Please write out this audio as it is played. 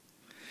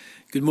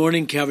Good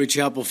morning, Calvary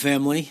Chapel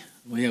family.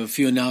 We have a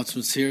few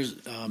announcements here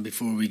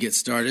before we get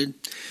started.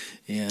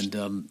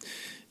 And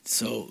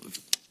so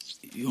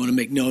if you want to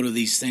make note of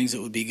these things,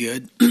 it would be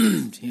good.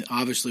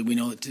 Obviously, we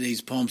know that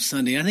today's Palm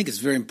Sunday. I think it's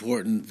very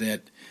important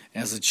that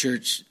as a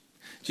church,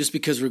 just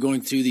because we're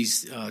going through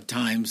these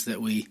times,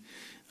 that we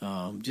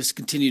just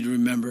continue to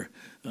remember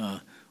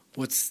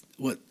what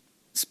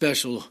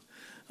special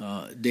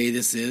day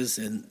this is,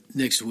 and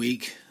next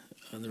week,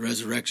 the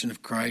resurrection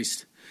of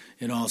Christ.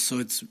 And also,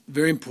 it's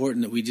very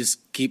important that we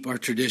just keep our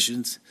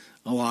traditions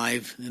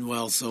alive and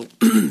well. So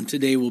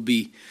today we'll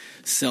be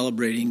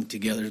celebrating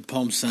together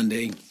Palm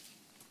Sunday,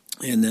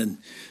 and then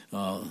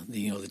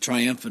the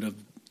triumphant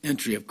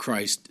entry of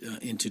Christ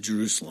into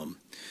Jerusalem.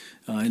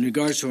 In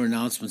regards to our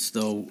announcements,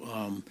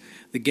 though,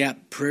 the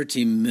Gap Prayer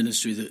Team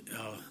ministry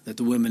that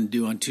the women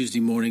do on Tuesday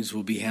mornings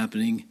will be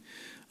happening,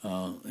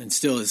 and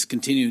still is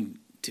continuing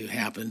to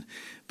happen.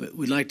 But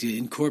we'd like to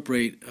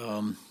incorporate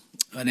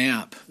an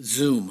app,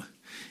 Zoom.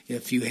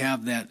 If you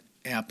have that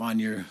app on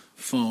your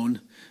phone,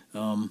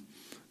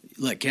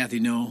 let Kathy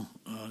know.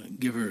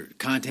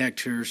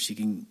 Contact her. She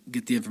can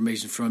get the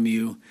information from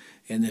you.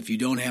 And if you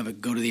don't have it,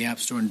 go to the App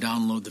Store and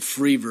download the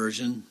free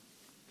version.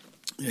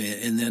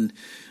 And then,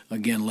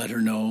 again, let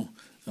her know.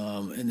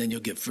 And then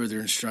you'll get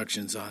further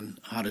instructions on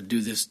how to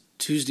do this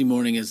Tuesday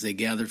morning as they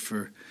gather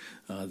for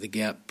the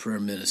Gap Prayer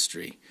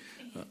Ministry.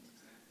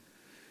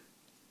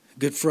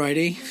 Good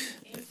Friday.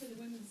 And for the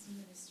women's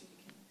ministry,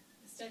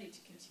 the study to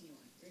continue on.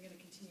 We're going to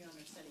continue on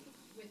our study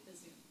with the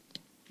Zoom.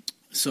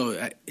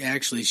 So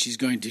actually, she's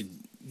going to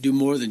do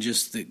more than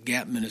just the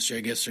Gap ministry.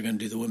 I guess they're going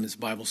to do the women's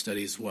Bible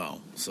study as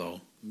well.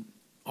 So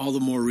all the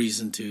more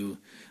reason to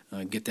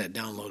get that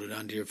downloaded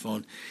onto your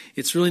phone.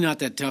 It's really not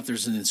that tough.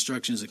 There's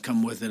instructions that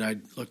come with it. I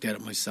looked at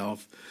it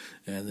myself,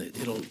 and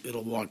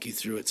it'll walk you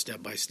through it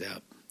step by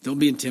step. Don't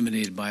be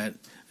intimidated by it.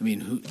 I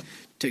mean,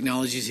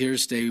 technology's here to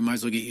stay. We might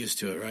as well get used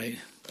to it, right?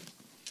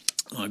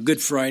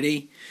 Good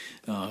Friday,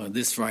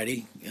 this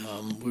Friday,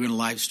 we're going to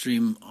live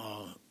stream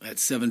at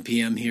 7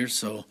 p.m. here,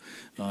 so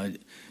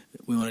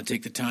we want to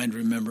take the time to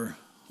remember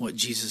what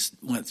Jesus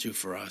went through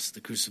for us, the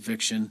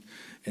crucifixion,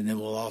 and then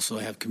we'll also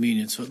have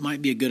communion. So it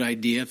might be a good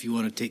idea if you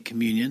want to take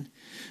communion.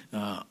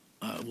 We'll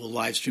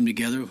live stream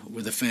together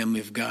with the family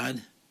of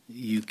God.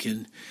 You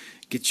can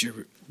get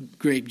your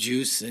grape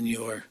juice and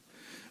your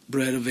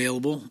bread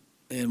available,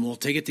 and we'll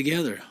take it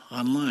together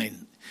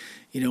online.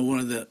 You know, one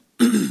of the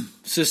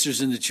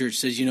sisters in the church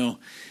says,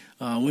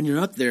 when you're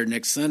up there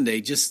next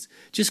Sunday, just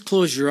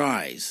close your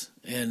eyes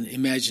and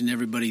imagine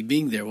everybody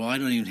being there. Well, I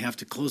don't even have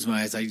to close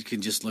my eyes. I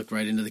can just look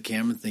right into the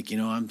camera and think,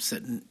 I'm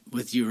sitting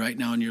with you right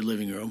now in your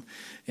living room,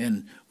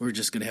 and we're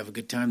just going to have a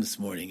good time this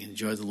morning and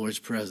enjoy the Lord's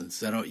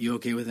presence. You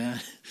okay with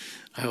that?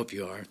 I hope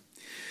you are.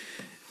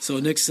 So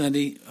next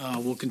Sunday,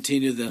 we'll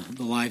continue the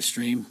live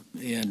stream,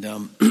 and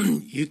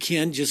you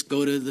can just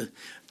go to the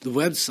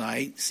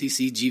website,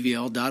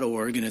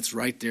 ccgvl.org, and it's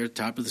right there,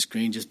 top of the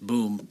screen, just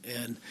boom.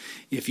 And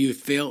if you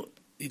fail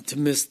to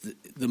miss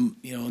the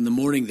in the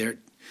morning there,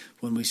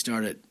 when we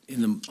start at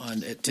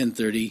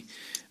 10:30,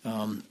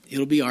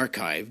 it'll be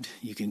archived.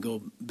 You can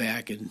go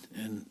back and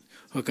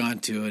hook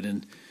onto it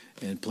and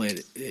play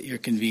it at your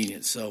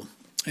convenience. So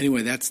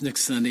anyway, that's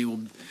next Sunday.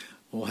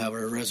 We'll have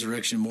our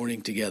resurrection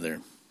morning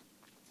together.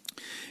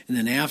 And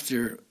then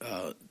after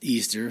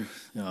Easter,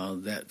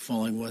 that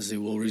following Wednesday,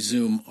 we'll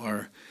resume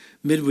our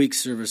midweek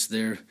service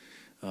there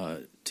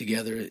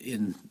together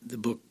in the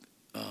book,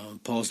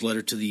 Paul's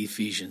letter to the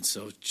Ephesians.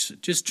 So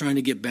just trying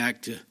to get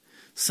back to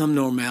some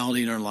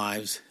normality in our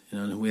lives.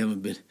 No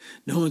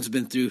one's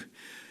been through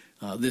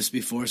this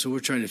before, so we're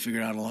trying to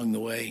figure it out along the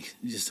way.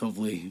 Just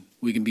hopefully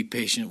we can be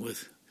patient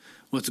with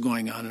what's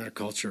going on in our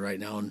culture right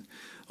now and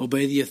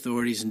obey the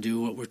authorities and do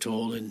what we're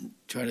told and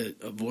try to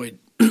avoid,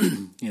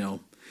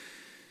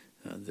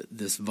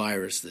 this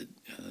virus that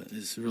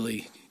is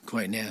really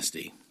quite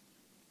nasty.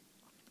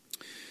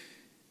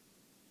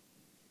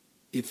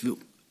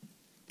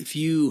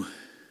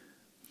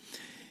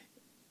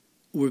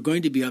 We're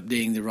going to be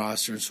updating the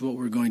roster, so what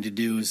we're going to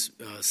do is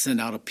send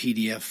out a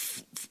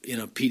PDF in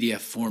a PDF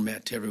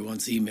format to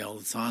everyone's email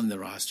that's on the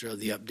roster of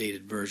the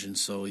updated version,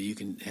 so you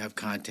can have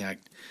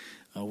contact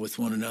with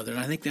one another.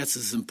 And I think that's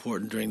as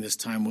important during this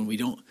time when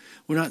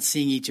we're not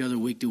seeing each other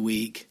week to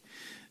week.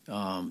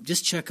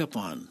 Just check up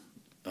on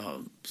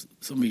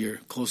some of your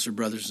closer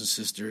brothers and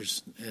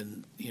sisters,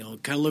 and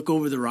kind of look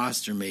over the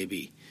roster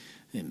maybe.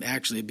 And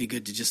actually, it'd be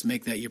good to just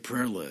make that your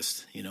prayer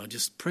list.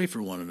 Just pray for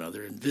one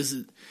another and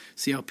visit,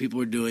 see how people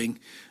are doing.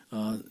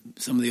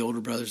 Some of the older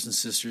brothers and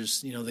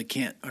sisters,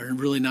 they are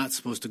really not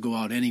supposed to go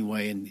out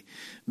anyway, and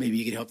maybe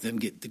you could help them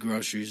get the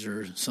groceries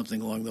or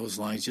something along those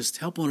lines. Just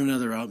help one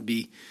another out and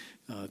be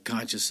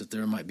conscious that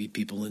there might be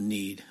people in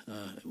need.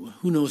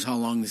 Who knows how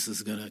long this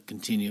is going to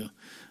continue?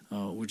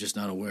 We're just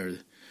not aware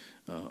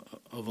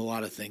of a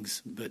lot of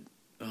things, but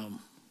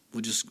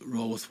we'll just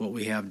roll with what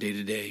we have day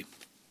to day.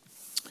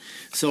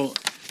 So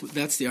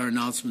that's our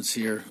announcements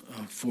here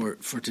for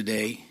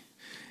today.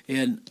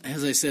 And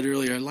as I said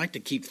earlier, I'd like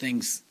to keep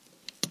things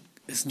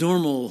as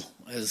normal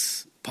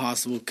as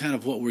possible, kind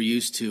of what we're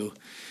used to.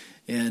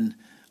 And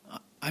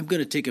I'm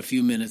going to take a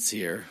few minutes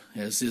here,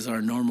 as is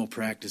our normal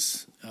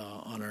practice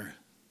on our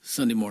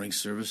Sunday morning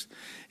service,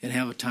 and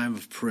have a time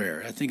of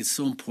prayer. I think it's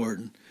so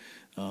important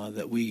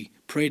that we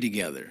pray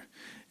together.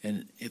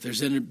 And if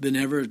there's been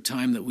ever a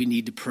time that we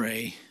need to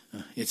pray,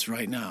 it's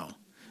right now.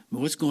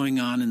 But what's going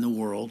on in the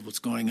world, what's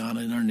going on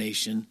in our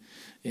nation,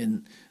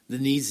 and the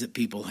needs that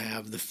people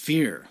have, the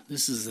fear.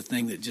 This is the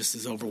thing that just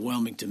is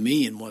overwhelming to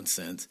me in one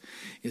sense,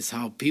 is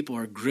how people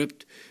are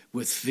gripped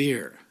with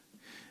fear.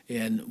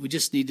 And we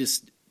just need to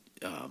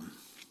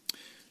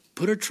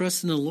put our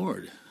trust in the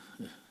Lord.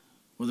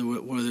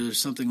 Whether there's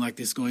something like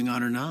this going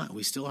on or not,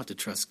 we still have to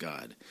trust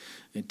God.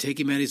 And take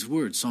him at his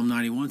word. Psalm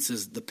 91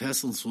 says, the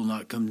pestilence will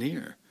not come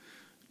near.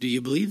 Do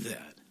you believe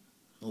that?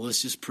 Well,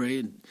 let's just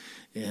pray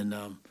and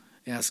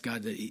ask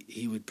God that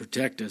he would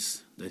protect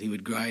us, that he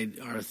would guide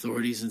our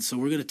authorities. And so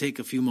we're going to take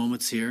a few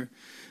moments here,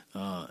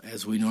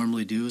 as we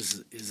normally do,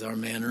 is our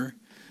manner,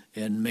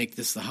 and make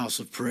this the house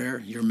of prayer.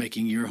 You're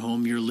making your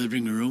home, your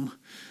living room,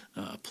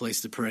 a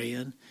place to pray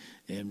in.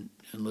 And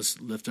let's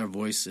lift our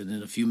voice, and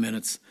in a few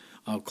minutes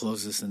I'll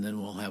close this, and then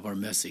we'll have our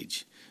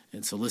message.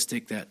 And so let's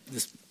take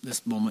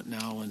this moment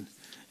now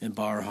and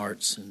bow our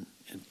hearts and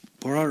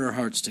pour out our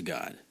hearts to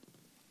God.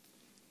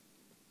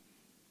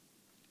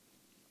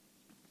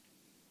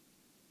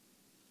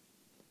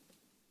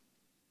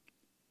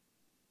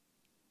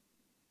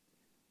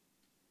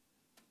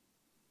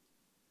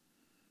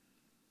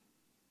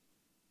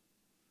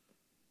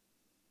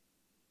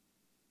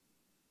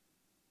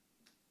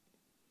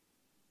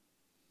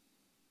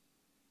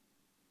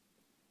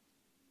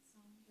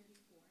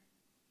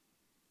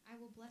 I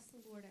will bless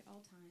the Lord at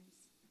all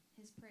times.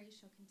 His praise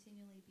shall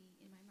continually be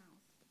in my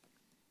mouth.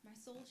 My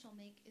soul shall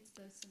make its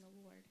boast in the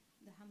Lord.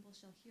 The humble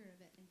shall hear of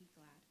it and be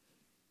glad.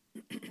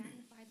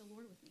 Magnify the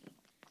Lord with me,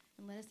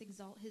 and let us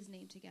exalt his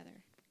name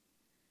together.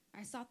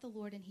 I sought the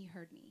Lord, and he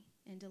heard me,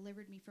 and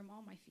delivered me from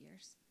all my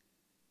fears.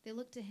 They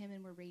looked to him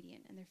and were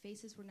radiant, and their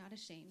faces were not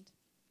ashamed.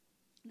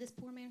 This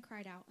poor man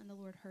cried out, and the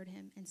Lord heard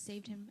him, and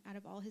saved him out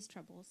of all his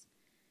troubles.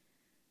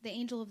 The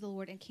angel of the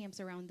Lord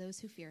encamps around those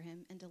who fear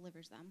him, and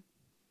delivers them.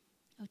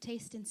 O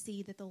taste and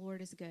see that the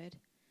Lord is good.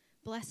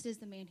 Blessed is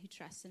the man who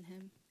trusts in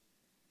him.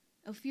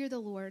 O fear the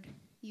Lord,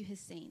 you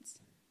his saints.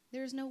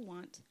 There is no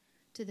want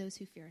to those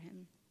who fear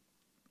him.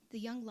 The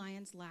young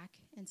lions lack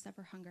and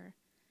suffer hunger.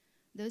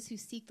 Those who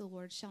seek the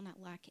Lord shall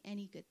not lack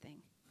any good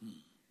thing.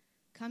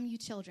 Come, you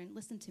children,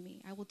 listen to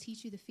me. I will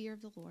teach you the fear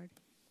of the Lord.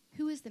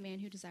 Who is the man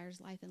who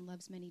desires life and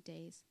loves many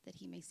days, that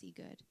he may see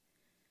good?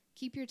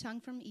 Keep your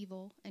tongue from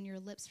evil and your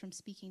lips from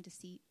speaking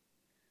deceit.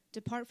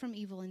 Depart from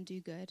evil and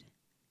do good.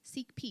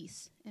 Seek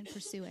peace and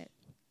pursue it.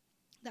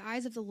 The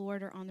eyes of the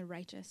Lord are on the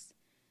righteous,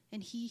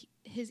 and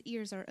his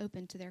ears are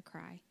open to their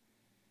cry.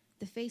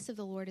 The face of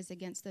the Lord is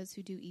against those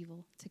who do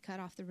evil, to cut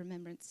off the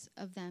remembrance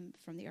of them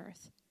from the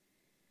earth.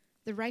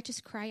 The righteous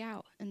cry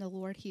out, and the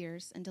Lord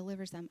hears and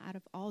delivers them out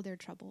of all their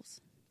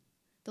troubles.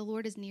 The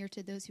Lord is near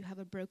to those who have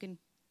a broken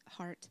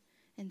heart,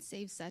 and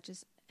saves such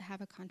as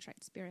have a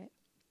contrite spirit.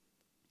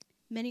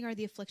 Many are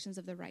the afflictions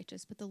of the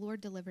righteous, but the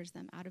Lord delivers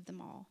them out of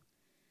them all.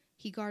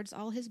 He guards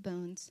all his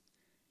bones.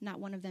 Not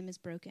one of them is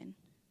broken.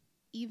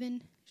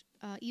 Even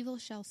evil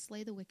shall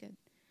slay the wicked,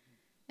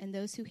 and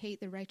those who hate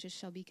the righteous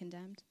shall be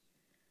condemned.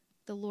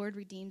 The Lord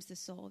redeems the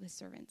soul of his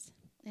servants,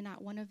 and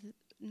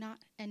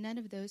none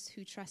of those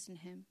who trust in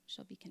him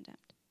shall be condemned.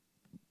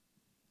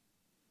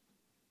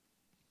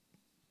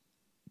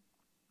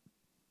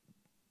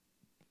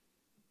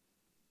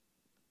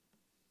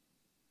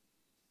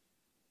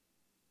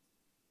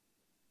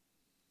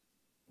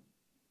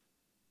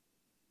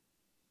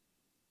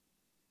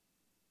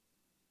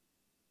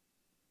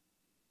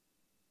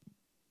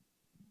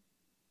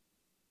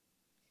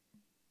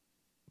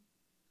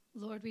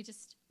 Lord, we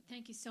just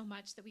thank you so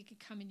much that we could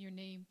come in your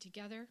name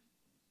together,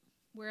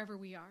 wherever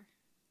we are,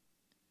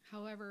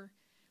 however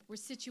we're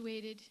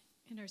situated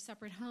in our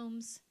separate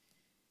homes,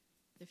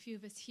 the few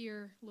of us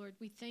here. Lord,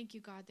 we thank you,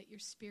 God, that your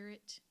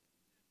Spirit,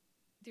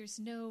 there's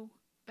no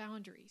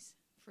boundaries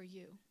for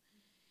you.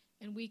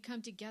 And we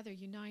come together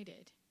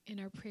united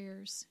in our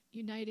prayers,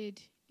 united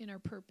in our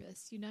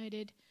purpose,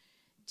 united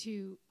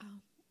to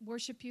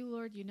worship you,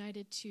 Lord,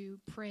 united to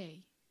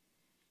pray.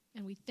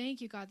 And we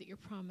thank you, God, that your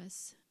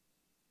promise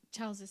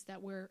tells us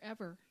that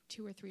wherever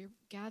two or three are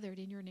gathered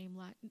in your name,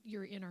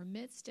 you're in our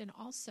midst, and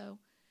also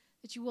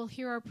that you will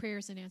hear our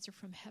prayers and answer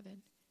from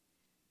heaven.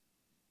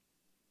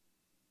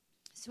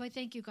 So I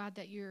thank you, God,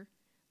 that you're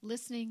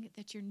listening,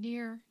 that you're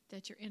near,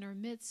 that you're in our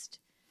midst,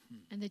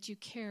 and that you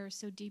care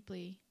so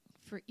deeply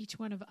for each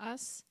one of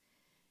us.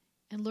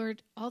 And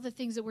Lord, all the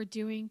things that we're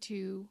doing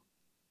to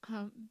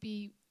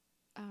be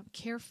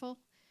careful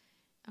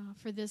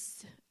for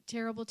this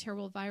terrible,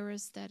 terrible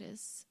virus that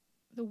is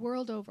the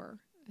world over,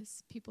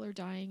 as people are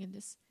dying in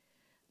this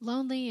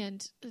lonely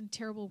and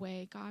terrible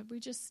way. God, we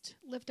just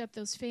lift up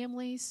those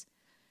families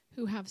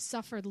who have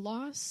suffered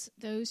loss,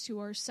 those who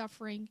are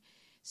suffering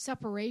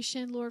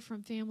separation, Lord,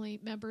 from family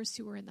members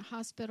who are in the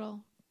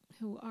hospital,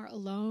 who are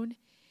alone.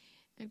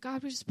 And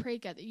God, we just pray,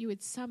 God, that you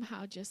would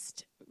somehow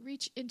just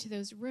reach into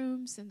those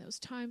rooms and those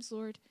times,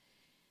 Lord,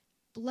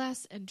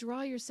 bless and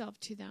draw yourself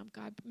to them.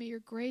 God, may your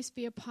grace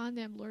be upon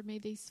them, Lord. May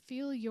they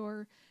feel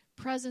your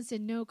presence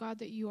and know, God,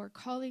 that you are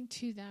calling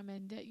to them,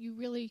 and that you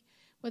really,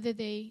 whether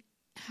they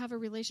have a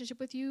relationship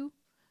with you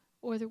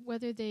or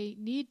whether they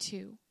need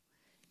to,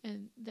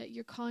 and that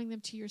you're calling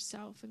them to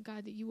yourself. And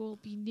God, that you will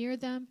be near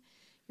them.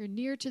 You're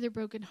near to the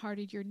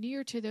brokenhearted. You're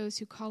near to those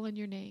who call on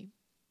your name.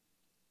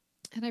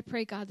 And I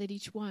pray, God, that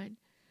each one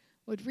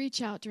would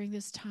reach out during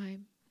this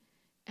time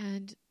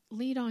and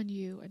lean on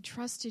you and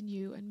trust in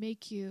you and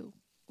make you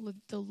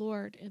the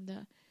Lord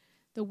and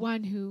the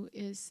one who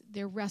is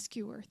their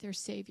rescuer, their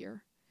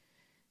Savior.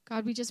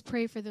 God, we just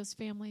pray for those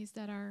families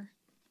that are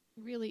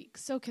really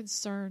so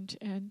concerned,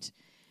 and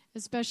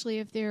especially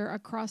if they're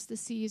across the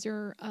seas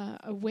or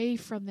away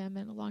from them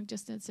in a long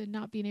distance and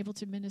not being able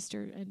to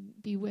minister and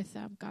be with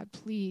them. God,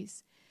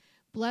 please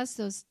bless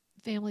those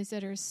families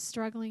that are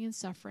struggling and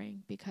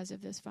suffering because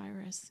of this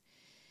virus.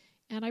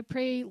 And I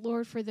pray,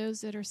 Lord, for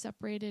those that are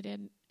separated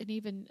and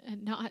even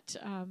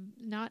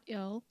not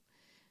ill,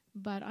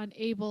 but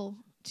unable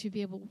to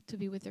be able to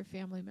be with their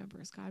family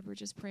members. God, we're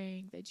just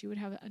praying that you would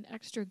have an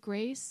extra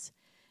grace,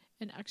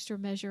 an extra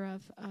measure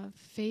of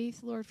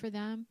faith, Lord, for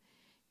them,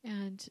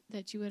 and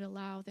that you would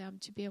allow them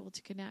to be able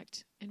to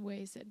connect in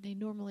ways that they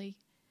normally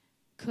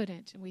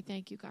couldn't. And we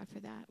thank you, God, for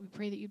that. We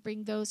pray that you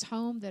bring those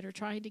home that are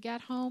trying to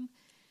get home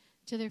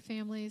to their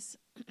families.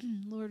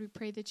 Lord, we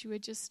pray that you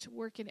would just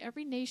work in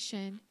every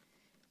nation,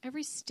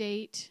 every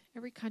state,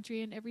 every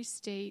country, and every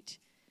state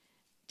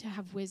to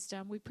have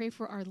wisdom. We pray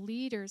for our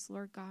leaders,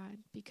 Lord God,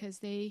 because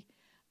there's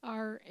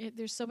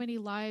so many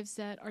lives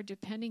that are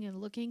depending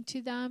and looking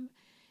to them,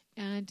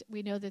 and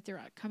we know that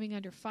they're coming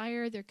under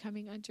fire, they're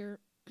coming under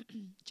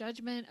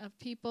judgment of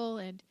people,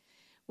 and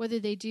whether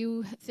they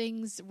do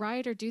things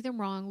right or do them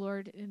wrong,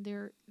 Lord, and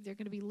they're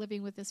going to be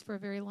living with this for a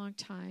very long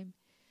time.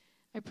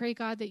 I pray,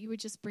 God, that you would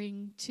just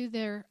bring to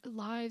their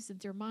lives and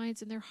their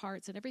minds and their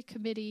hearts, and every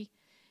committee,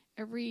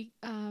 every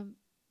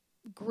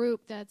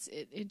group that's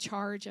in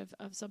charge of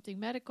something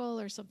medical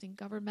or something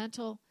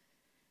governmental,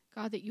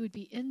 God, that you would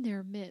be in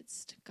their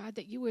midst. God,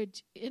 that you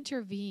would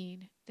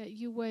intervene, that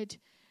you would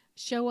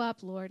show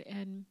up, Lord,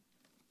 and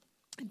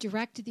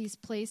direct these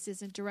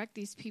places and direct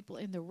these people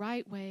in the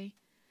right way,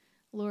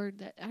 Lord,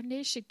 that our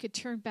nation could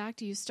turn back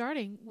to you,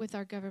 starting with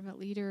our government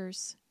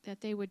leaders, that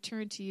they would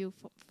turn to you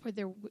for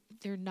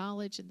their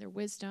knowledge and their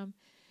wisdom,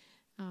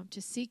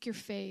 to seek your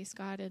face,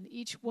 God, and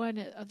each one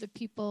of the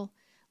people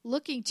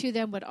looking to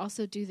them would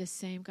also do the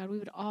same. God, we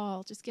would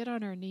all just get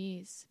on our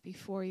knees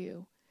before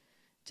you,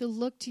 to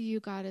look to you,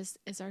 God,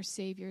 as our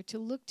Savior, to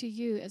look to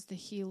you as the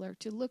healer,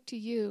 to look to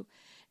you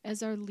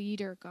as our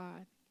leader,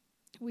 God.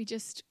 We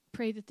just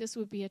pray that this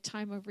would be a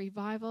time of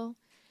revival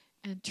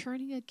and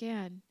turning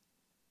again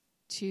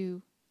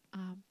to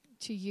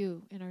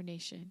you in our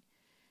nation.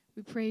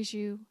 We praise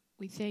you.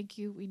 We thank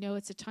you. We know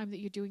it's a time that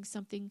you're doing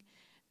something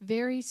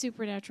very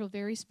supernatural,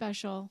 very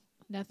special.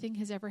 Nothing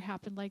has ever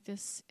happened like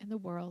this in the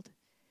world.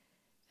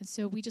 And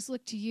so we just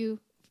look to you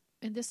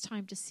in this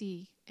time to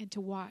see and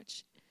to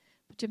watch,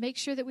 but to make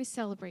sure that we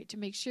celebrate, to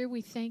make sure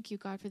we thank you,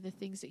 God, for the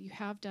things that you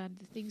have done,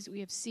 the things that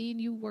we have seen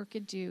you work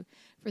and do.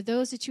 For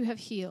those that you have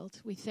healed,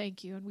 we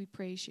thank you and we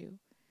praise you.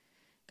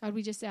 God,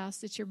 we just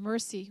ask that your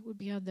mercy would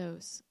be on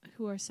those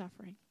who are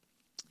suffering.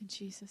 In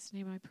Jesus'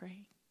 name I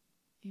pray.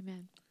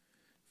 Amen.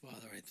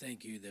 Father, I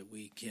thank you that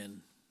we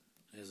can,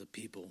 as a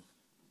people,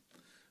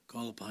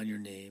 call upon your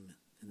name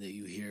and that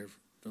you hear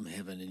from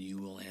heaven and you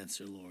will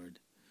answer, Lord.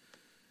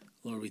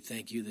 Lord, we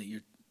thank you that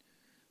you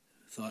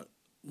thought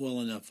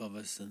well enough of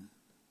us and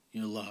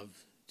your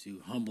love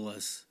to humble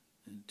us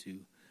and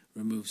to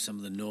remove some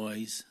of the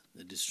noise,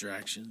 the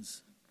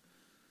distractions,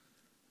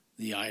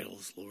 the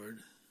idols, Lord,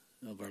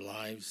 of our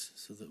lives,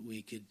 so that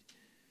we could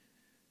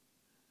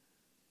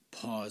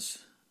pause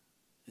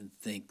and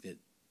think that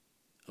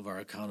of our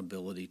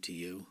accountability to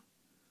you,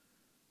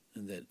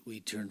 and that we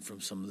turn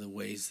from some of the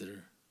ways that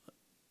are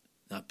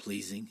not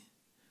pleasing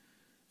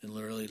and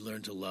really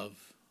learn to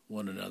love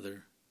one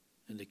another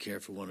and to care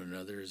for one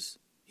another as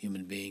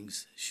human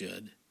beings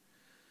should.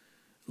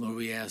 Lord,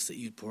 we ask that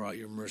you'd pour out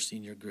your mercy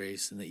and your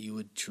grace, and that you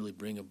would truly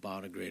bring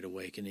about a great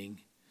awakening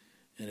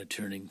and a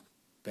turning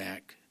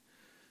back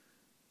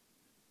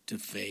to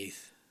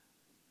faith,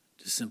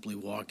 to simply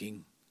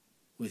walking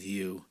with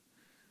you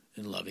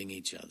and loving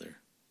each other.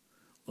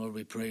 Lord,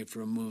 we pray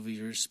for a move of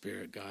your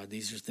Spirit, God.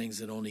 These are things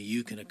that only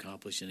you can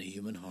accomplish in a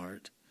human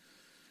heart.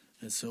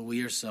 And so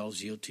we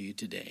ourselves yield to you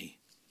today.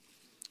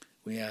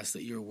 We ask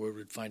that your word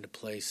would find a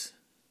place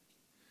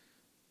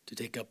to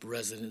take up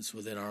residence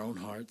within our own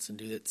hearts and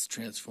do its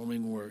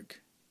transforming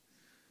work.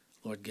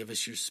 Lord, give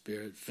us your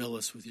Spirit. Fill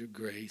us with your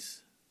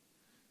grace,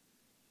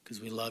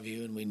 because we love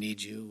you and we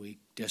need you. We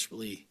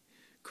desperately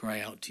cry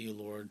out to you,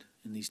 Lord,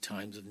 in these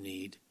times of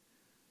need.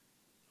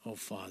 Oh,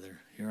 Father,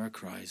 hear our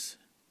cries.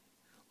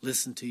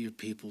 Listen to your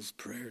people's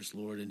prayers,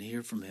 Lord, and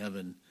hear from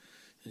heaven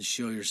and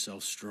show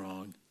yourself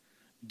strong.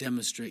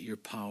 Demonstrate your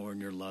power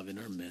and your love in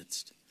our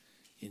midst.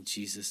 In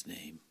Jesus'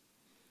 name,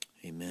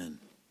 amen.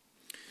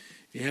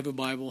 If you have a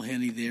Bible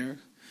handy there,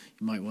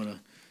 you might want to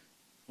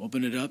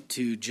Open it up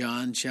to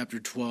John chapter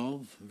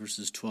 12,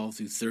 verses 12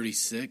 through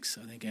 36.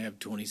 I think I have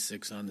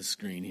 26 on the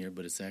screen here,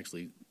 but it's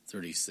actually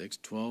 36.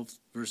 12,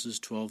 verses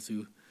 12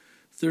 through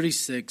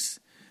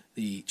 36,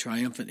 the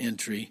triumphant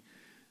entry.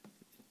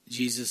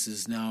 Jesus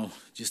is now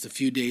just a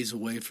few days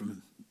away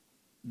from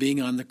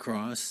being on the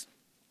cross.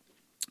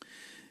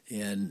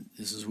 And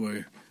this is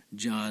where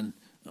John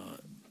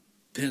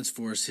pens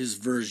for us his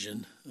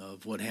version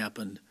of what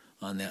happened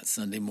on that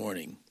Sunday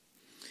morning.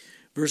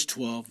 Verse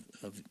 12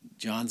 of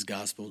John's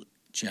Gospel,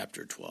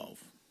 chapter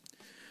 12.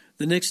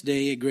 The next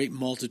day, a great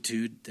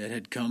multitude that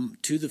had come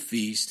to the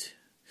feast,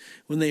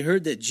 when they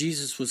heard that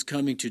Jesus was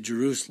coming to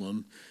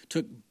Jerusalem,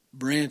 took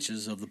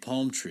branches of the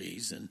palm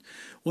trees and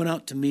went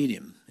out to meet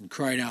him and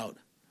cried out,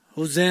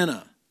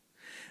 Hosanna!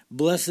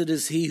 Blessed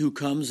is he who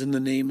comes in the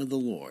name of the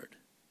Lord,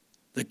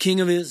 the King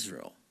of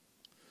Israel.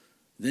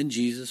 Then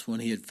Jesus,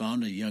 when he had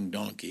found a young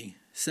donkey,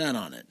 sat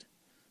on it,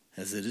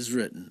 as it is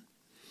written,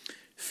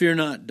 Fear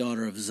not,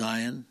 daughter of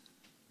Zion.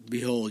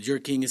 Behold, your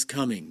king is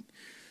coming,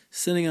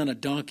 sitting on a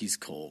donkey's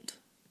colt.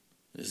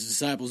 His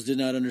disciples did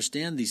not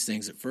understand these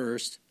things at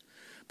first,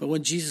 but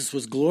when Jesus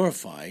was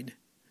glorified,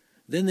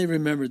 then they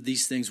remembered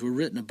these things were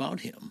written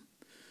about him,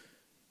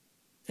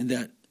 and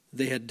that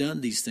they had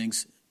done these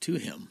things to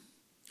him.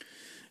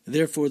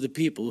 Therefore the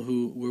people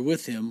who were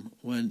with him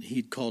when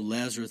he'd called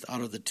Lazarus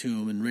out of the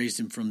tomb and raised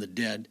him from the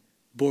dead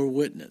bore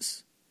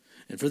witness.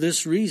 And for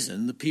this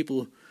reason the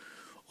people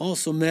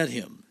also met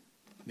him,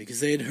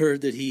 because they had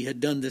heard that he had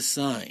done this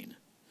sign.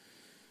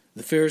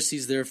 The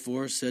Pharisees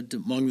therefore said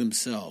among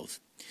themselves,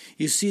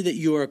 You see that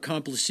you are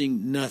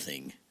accomplishing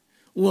nothing.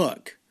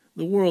 Look,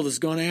 the world has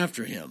gone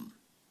after him.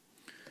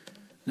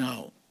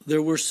 Now,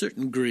 there were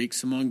certain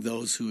Greeks among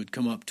those who had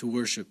come up to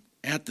worship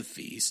at the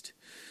feast,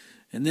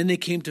 and then they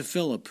came to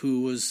Philip,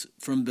 who was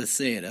from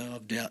Bethsaida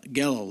of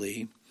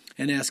Galilee,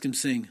 and asked him,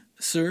 saying,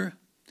 Sir,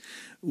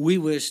 we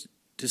wish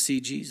to see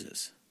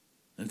Jesus.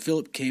 And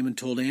Philip came and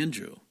told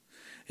Andrew.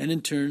 And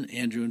in turn,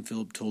 Andrew and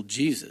Philip told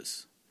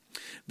Jesus.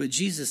 But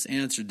Jesus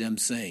answered them,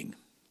 saying,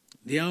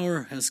 The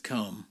hour has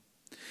come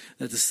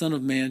that the Son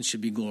of Man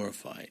should be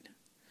glorified.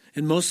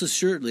 And most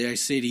assuredly I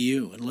say to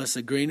you, unless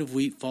a grain of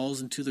wheat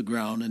falls into the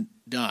ground and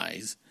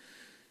dies,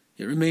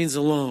 it remains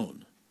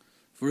alone.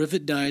 For if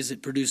it dies,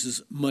 it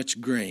produces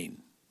much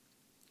grain.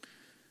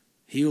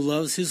 He who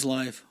loves his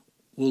life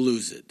will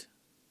lose it.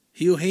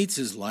 He who hates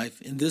his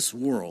life in this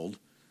world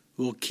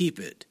will keep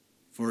it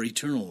for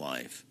eternal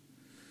life.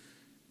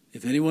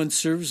 If anyone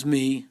serves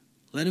me,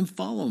 let him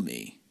follow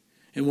me.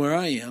 And where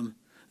I am,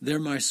 there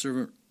my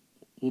servant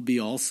will be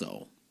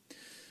also.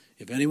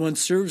 If anyone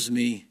serves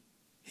me,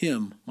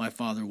 him my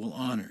Father will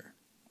honor.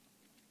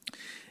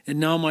 And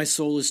now my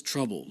soul is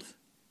troubled.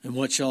 And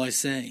what shall I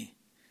say?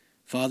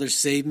 Father,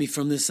 save me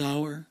from this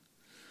hour.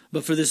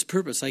 But for this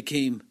purpose I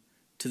came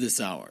to this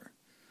hour.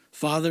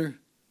 Father,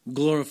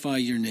 glorify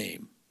your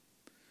name.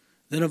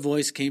 Then a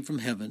voice came from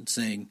heaven,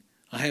 saying,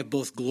 I have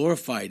both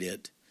glorified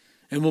it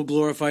and will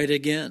glorify it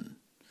again.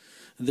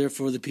 And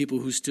therefore the people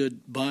who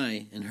stood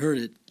by and heard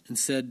it and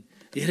said,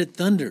 It had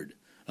thundered.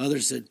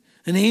 Others said,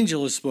 An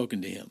angel has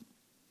spoken to him.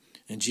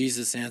 And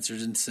Jesus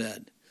answered and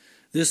said,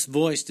 This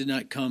voice did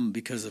not come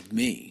because of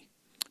me,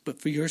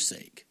 but for your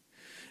sake.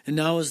 And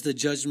now is the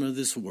judgment of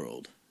this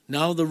world.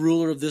 Now the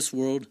ruler of this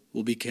world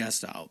will be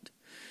cast out.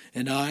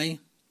 And I,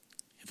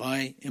 if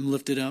I am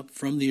lifted up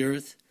from the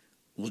earth,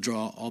 will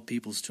draw all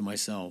peoples to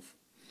myself.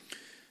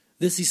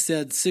 This he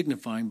said,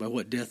 signifying by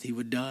what death he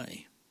would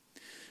die.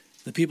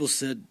 The people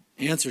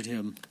answered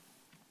him,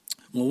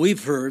 Well,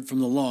 we've heard from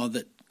the law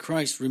that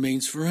Christ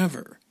remains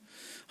forever.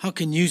 How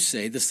can you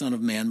say the Son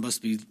of Man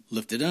must be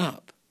lifted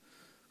up?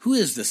 Who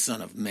is the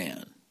Son of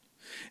Man?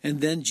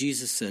 And then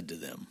Jesus said to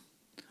them,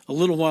 A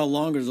little while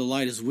longer the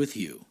light is with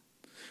you.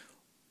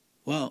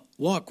 Well,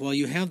 walk while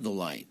you have the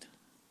light,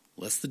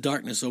 lest the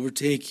darkness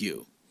overtake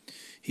you.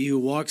 He who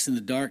walks in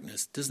the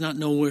darkness does not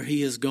know where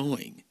he is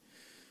going.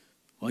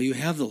 While you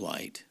have the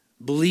light,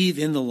 believe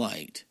in the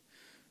light,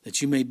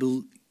 that you may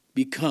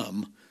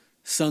become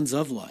sons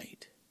of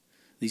light.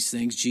 These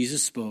things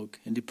Jesus spoke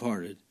and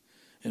departed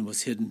and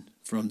was hidden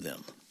from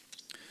them.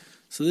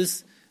 So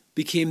this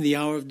became the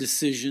hour of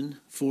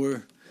decision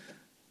for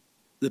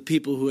the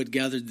people who had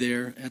gathered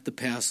there at the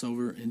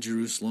Passover in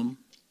Jerusalem.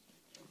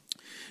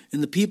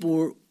 And the people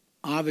were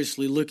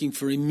obviously looking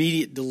for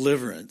immediate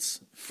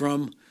deliverance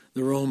from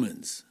the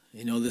Romans.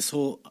 You know, this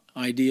whole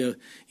idea,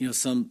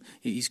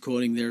 he's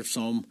quoting there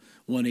Psalm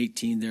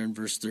 118 there in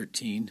verse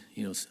 13,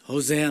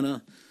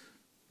 Hosanna,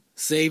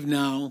 save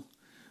now.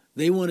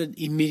 They wanted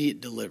immediate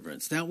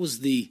deliverance. That was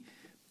the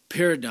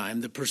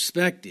paradigm, the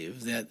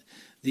perspective that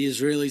the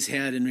Israelis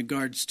had in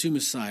regards to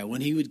Messiah.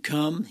 When he would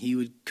come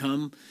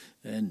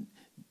and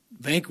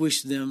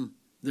vanquish them,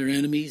 their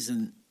enemies,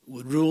 and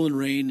would rule and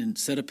reign and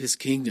set up his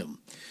kingdom.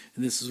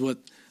 And this is what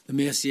the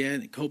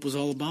Messianic hope was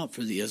all about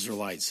for the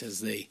Israelites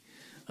as they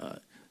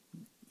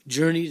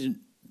journeyed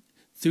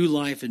through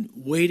life and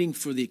waiting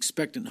for the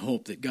expectant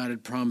hope that God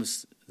had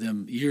promised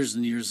them years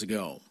and years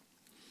ago.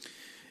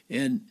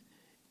 And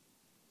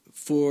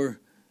for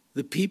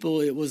the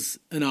people, it was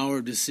an hour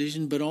of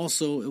decision, but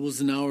also it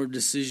was an hour of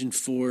decision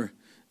for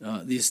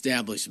the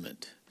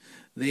establishment.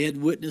 They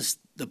had witnessed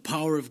the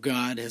power of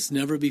God as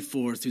never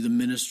before through the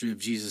ministry of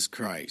Jesus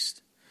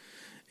Christ.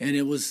 And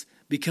it was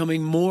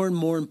becoming more and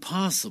more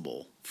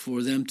impossible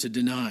for them to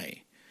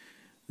deny.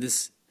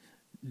 This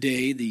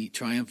day, the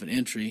triumphant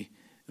entry,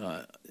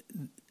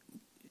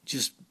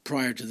 just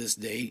prior to this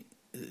day,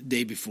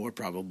 day before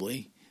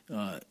probably,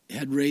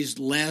 had raised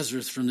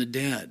Lazarus from the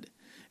dead.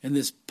 And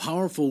this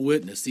powerful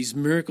witness, these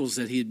miracles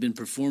that he had been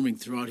performing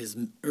throughout his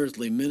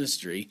earthly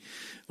ministry,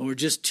 were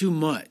just too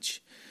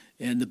much.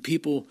 And the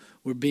people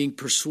were being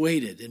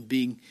persuaded and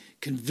being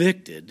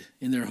convicted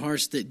in their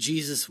hearts that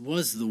Jesus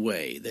was the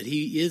way, that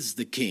he is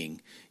the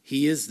King,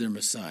 he is their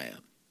Messiah.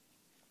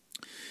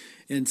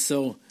 And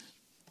so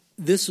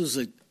this was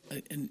a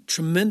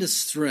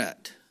tremendous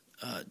threat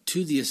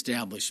to the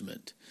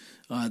establishment.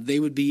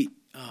 They would be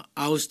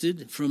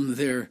ousted from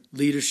their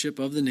leadership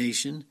of the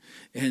nation,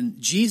 and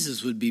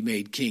Jesus would be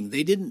made king.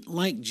 They didn't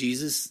like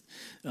Jesus.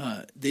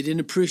 They didn't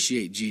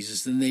appreciate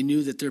Jesus, and they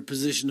knew that their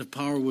position of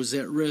power was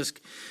at risk,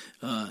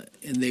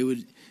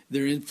 and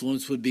their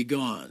influence would be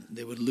gone.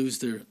 They would lose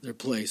their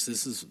place.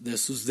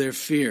 This was their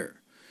fear.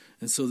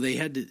 And so they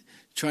had to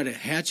try to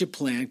hatch a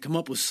plan, come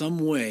up with some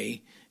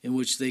way in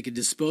which they could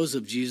dispose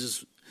of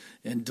Jesus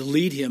and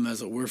delete him,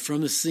 as it were,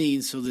 from the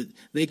scene so that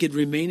they could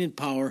remain in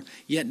power,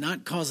 yet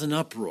not cause an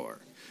uproar,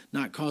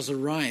 not cause a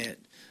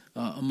riot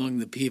among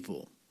the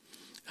people.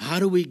 How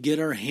do we get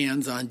our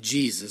hands on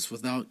Jesus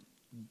without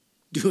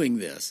doing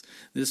this?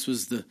 This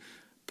was the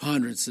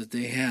ponderance that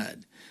they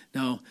had.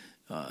 Now,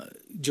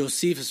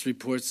 Josephus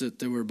reports that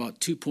there were about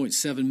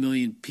 2.7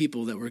 million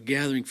people that were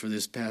gathering for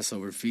this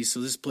Passover feast,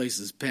 so this place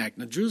is packed.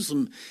 Now,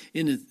 Jerusalem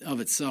in and of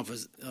itself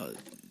is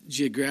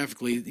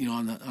geographically,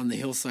 on the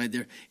hillside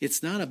there,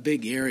 it's not a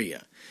big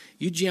area.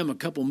 You jam a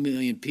couple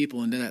million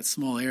people into that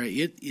small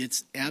area,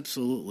 it's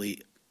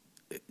absolutely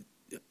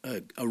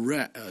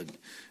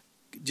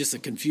just a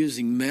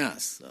confusing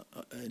mess,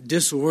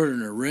 disorder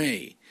and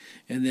array.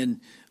 And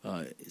then,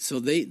 so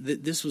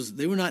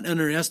they were not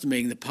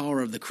underestimating the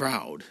power of the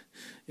crowd,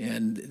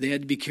 and they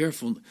had to be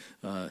careful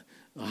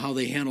how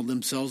they handled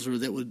themselves, or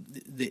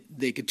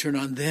they could turn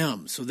on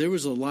them. So there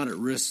was a lot at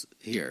risk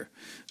here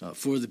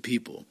for the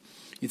people.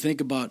 You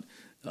think about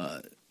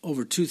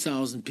over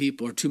 2,000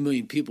 people or 2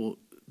 million people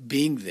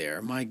being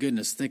there. My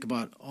goodness, think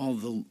about all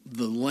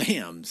the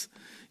lambs.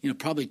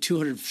 Probably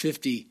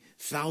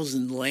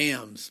 250,000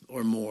 lambs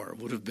or more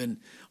would have been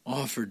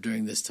offered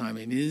during this time.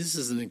 I mean, this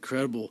is an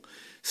incredible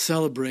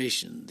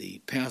celebration. The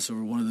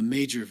Passover, one of the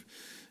major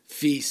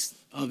feasts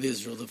of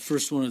Israel, the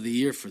first one of the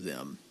year for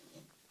them.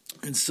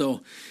 And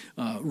so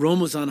Rome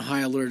was on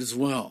high alert as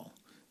well.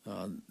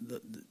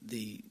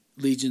 The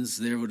legions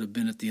there would have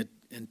been at the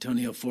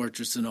Antonia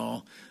Fortress and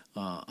all,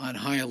 on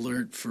high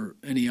alert for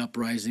any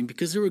uprising,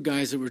 because there were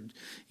guys that were,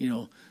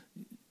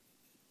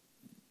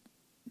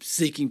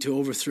 seeking to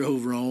overthrow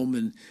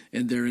Rome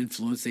and their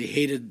influence. They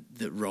hated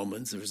the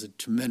Romans. There was a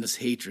tremendous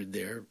hatred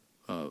there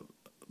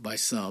by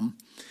some.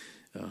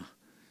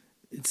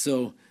 And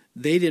so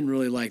they didn't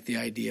really like the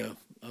idea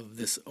of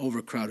this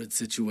overcrowded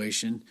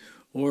situation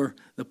or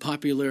the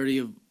popularity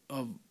of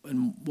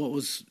and what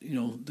was,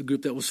 the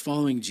group that was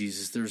following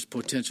Jesus. There's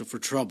potential for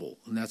trouble,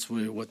 and that's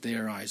what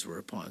their eyes were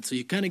upon. So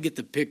you kind of get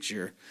the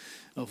picture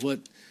of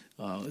what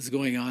is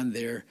going on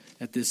there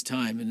at this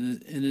time,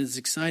 and it's an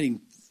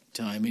exciting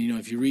time. And,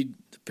 if you read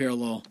the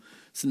parallel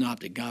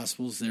synoptic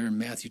gospels there in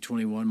Matthew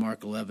 21,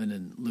 Mark 11,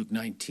 and Luke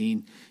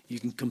 19, you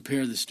can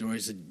compare the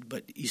stories.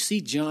 But you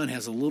see John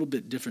has a little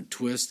bit different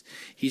twist.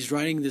 He's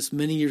writing this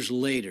many years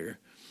later,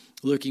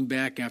 looking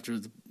back after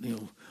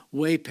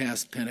way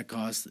past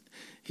Pentecost.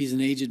 He's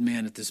an aged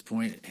man at this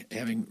point,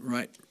 having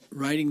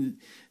writing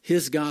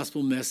his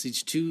gospel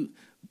message to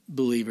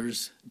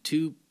believers,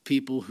 to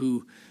people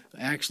who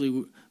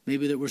actually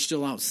maybe that were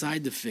still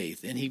outside the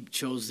faith. And he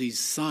chose these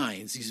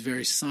signs, these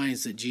very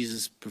signs that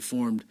Jesus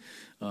performed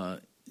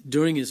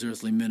during his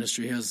earthly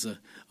ministry, as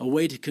a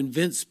way to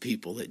convince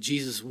people that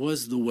Jesus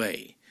was the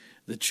way,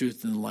 the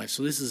truth, and the life.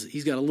 So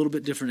he's got a little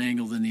bit different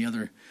angle than the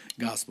other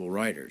gospel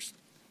writers.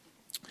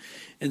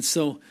 And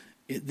so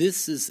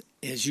this is,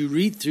 as you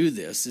read through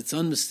this, it's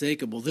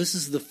unmistakable. This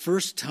is the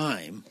first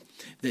time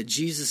that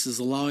Jesus is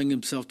allowing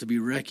himself to be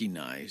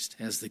recognized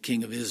as the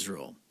King of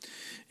Israel.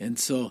 And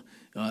so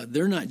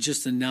they're not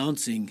just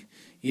announcing,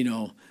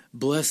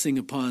 blessing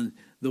upon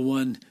the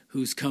one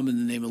who's come in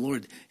the name of the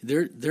Lord.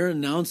 They're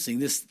announcing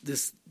this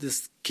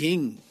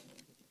King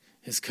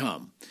has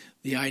come.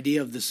 The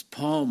idea of this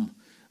palm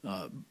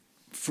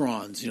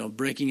fronds,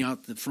 breaking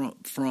out the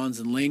fronds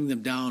and laying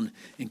them down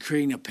and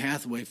creating a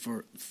pathway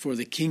for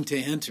the king to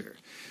enter.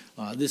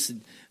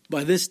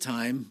 By this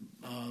time,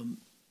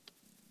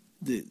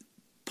 the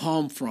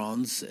palm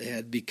fronds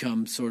had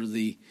become sort of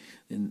a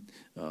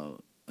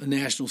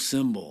national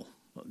symbol.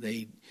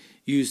 They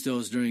used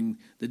those during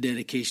the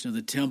dedication of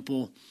the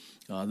temple,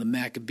 the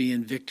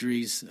Maccabean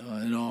victories,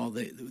 and all.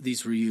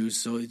 These were used.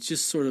 So it's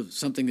just sort of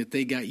something that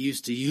they got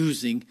used to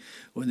using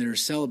when they were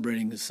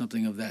celebrating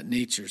something of that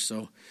nature.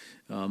 So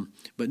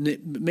But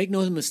make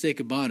no mistake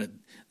about it.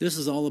 This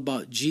is all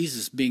about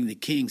Jesus being the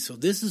king. So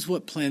this is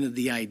what planted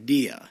the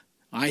idea,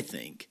 I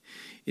think,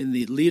 in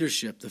the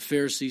leadership, the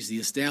Pharisees, the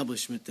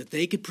establishment, that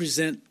they could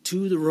present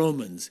to the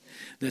Romans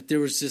that there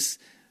was this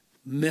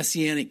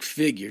messianic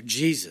figure,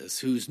 Jesus,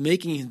 who's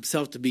making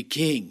himself to be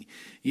king,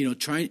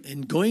 trying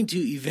and going to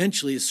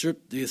eventually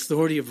usurp the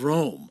authority of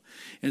Rome.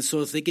 And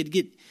so if they could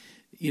get,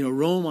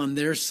 Rome on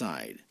their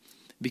side,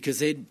 because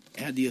they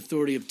had the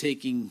authority of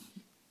taking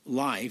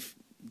life,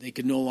 they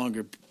could no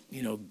longer,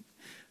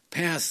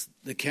 pass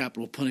the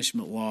capital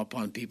punishment law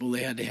upon people.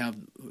 They had to have,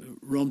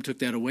 Rome took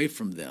that away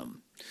from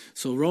them.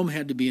 So Rome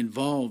had to be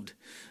involved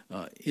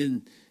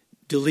in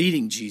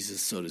deleting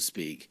Jesus, so to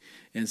speak.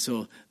 And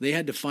so they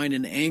had to find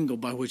an angle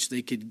by which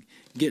they could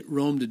get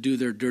Rome to do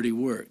their dirty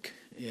work.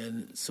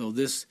 And so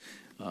this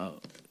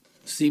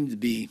seemed to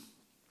be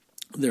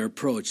their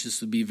approach.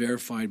 This would be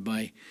verified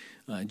by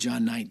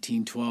John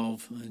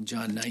 19:12 and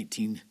John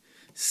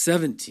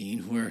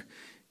 19:17, where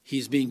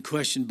he's being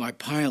questioned by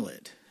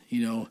Pilate.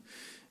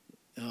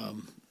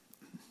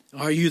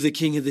 Are you the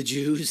king of the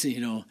Jews?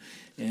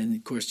 And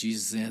of course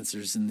Jesus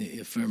answers in the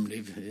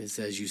affirmative, it's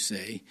as you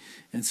say.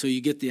 And so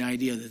you get the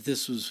idea that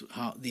this was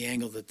the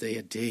angle that they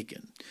had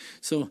taken.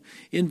 So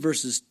in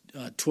verses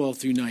 12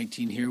 through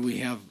 19 here we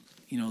have,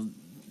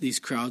 these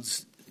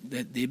crowds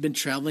that they've been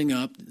traveling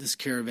up this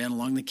caravan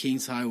along the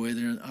King's Highway.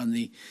 They're on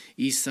the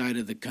east side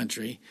of the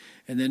country,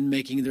 and then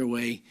making their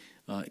way,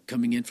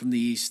 coming in from the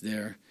east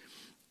there.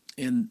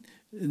 And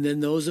then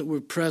those that were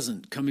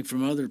present, coming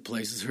from other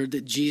places, heard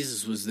that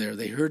Jesus was there.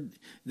 They heard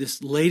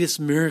this latest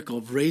miracle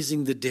of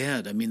raising the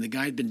dead. I mean, the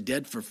guy had been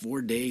dead for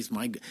 4 days.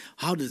 My God,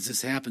 how does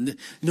this happen?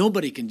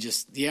 Nobody can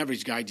the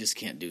average guy just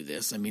can't do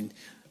this. I mean,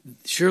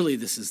 surely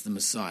this is the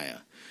Messiah.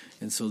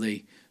 And so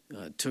they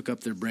took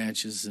up their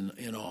branches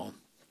and all.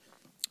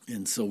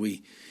 And so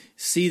we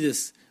see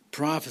this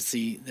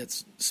prophecy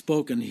that's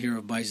spoken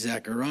here by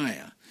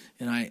Zechariah.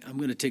 And I'm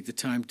going to take the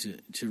time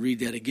to read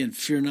that again.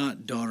 Fear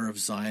not, daughter of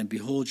Zion.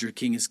 Behold, your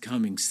king is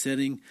coming,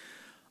 sitting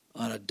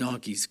on a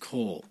donkey's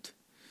colt.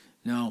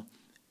 Now,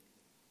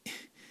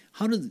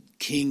 how do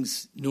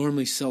kings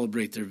normally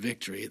celebrate their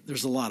victory?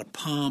 There's a lot of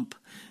pomp.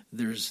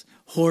 There's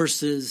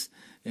horses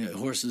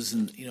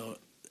and,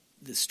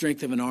 the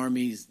strength of an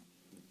army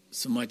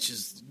so much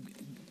is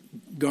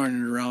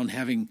garnered around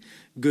having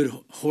good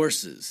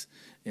horses.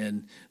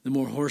 And the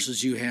more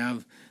horses you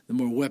have, the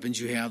more weapons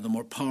you have, the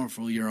more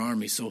powerful your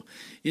army. So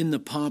in the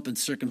pomp and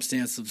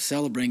circumstance of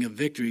celebrating a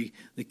victory,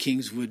 the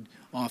kings would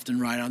often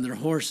ride on their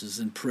horses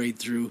and parade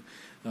through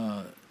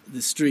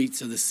the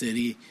streets of the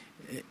city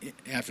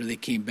after they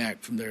came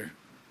back from their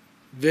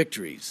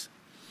victories.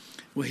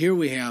 Well, here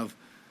we have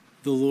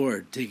the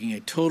Lord taking a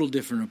total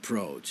different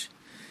approach.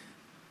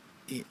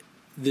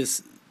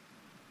 This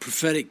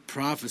prophetic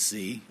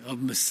prophecy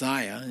of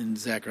Messiah in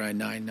Zechariah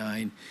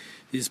 9:9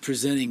 is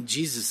presenting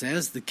Jesus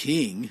as the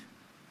king,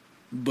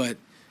 but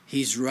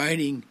he's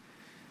riding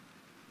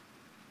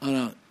on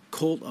a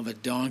colt of a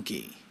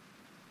donkey.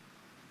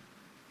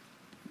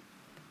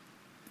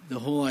 The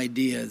whole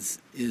idea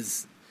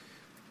is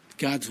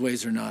God's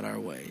ways are not our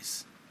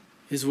ways.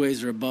 His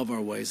ways are above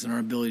our ways and our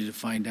ability to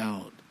find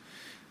out.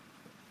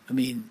 I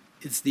mean,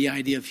 it's the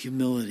idea of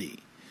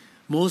humility.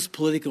 Most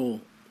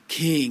political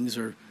kings,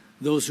 or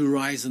those who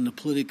rise in the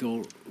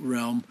political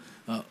realm,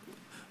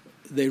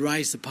 they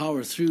rise to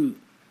power through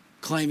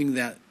climbing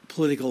that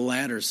political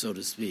ladder, so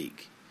to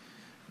speak.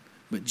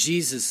 But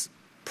Jesus'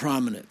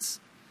 prominence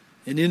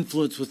and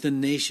influence within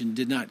the nation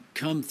did not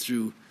come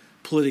through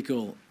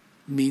political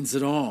means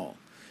at all.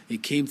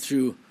 It came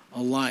through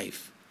a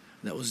life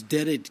that was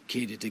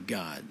dedicated to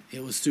God.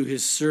 It was through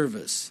his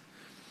service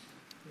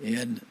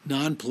and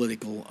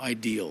non-political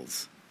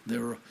ideals. They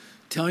were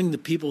telling the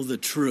people the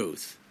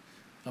truth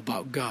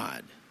about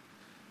God.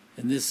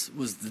 And this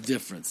was the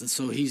difference. And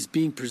so he's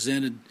being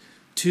presented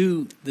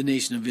to the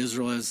nation of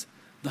Israel as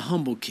the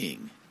humble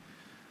king.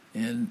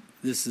 And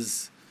this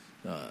is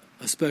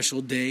a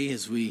special day,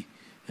 as we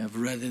have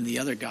read in the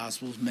other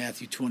Gospels,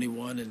 Matthew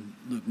 21 and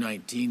Luke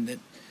 19, that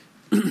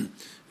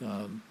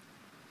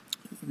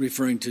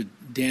referring to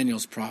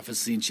Daniel's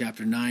prophecy in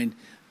chapter 9,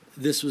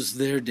 this was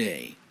their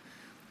day.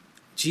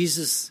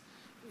 Jesus,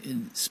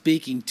 in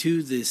speaking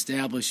to the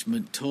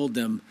establishment, told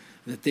them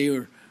that they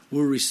were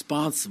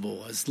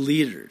responsible as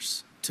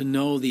leaders to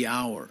know the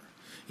hour.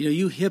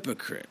 You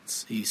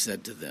hypocrites, he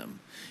said to them.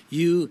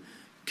 You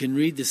can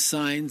read the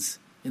signs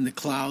in the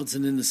clouds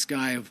and in the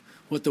sky of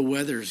what the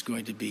weather is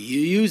going to be. You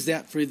use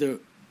that for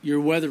your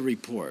weather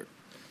report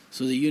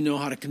so that you know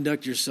how to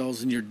conduct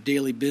yourselves in your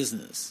daily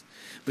business.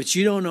 But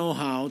you don't know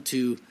how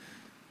to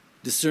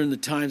discern the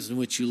times in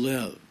which you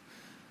live.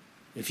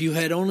 If you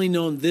had only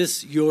known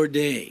this, your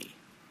day,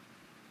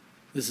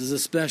 this is a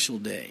special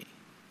day.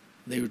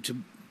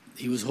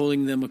 He was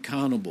holding them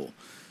accountable,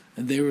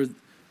 and they were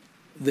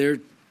there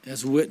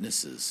as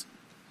witnesses.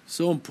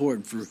 So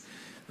important for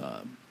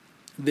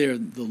the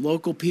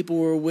local people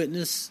were a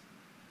witness,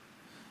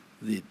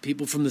 the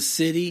people from the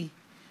city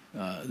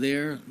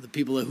the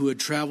people who had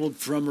traveled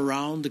from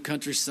around the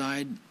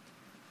countryside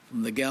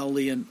from the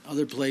Galilee and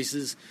other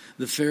places,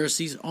 the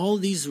Pharisees, all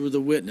of these were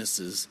the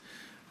witnesses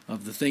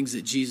of the things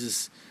that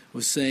Jesus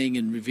was saying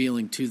and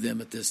revealing to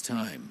them at this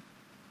time.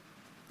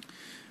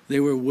 They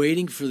were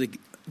waiting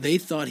they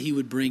thought he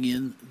would bring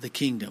in the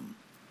kingdom.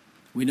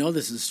 We know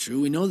this is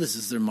true. We know this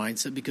is their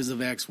mindset because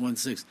of Acts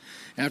 1:6.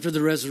 After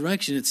the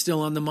resurrection, it's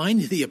still on the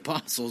mind of the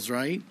apostles,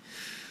 right?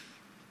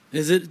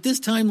 Is it at this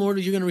time, Lord,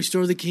 are you going to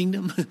restore the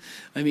kingdom?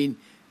 I mean,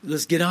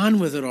 let's get on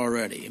with it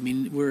already. I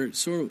mean, we're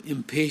sort of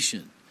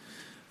impatient.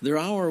 Their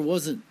hour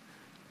wasn't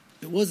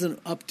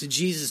up to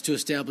Jesus to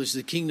establish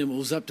the kingdom. It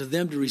was up to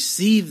them to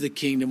receive the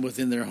kingdom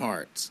within their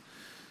hearts.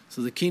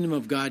 So the kingdom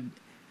of God,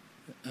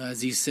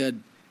 as he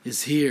said,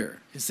 is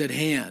here. It's at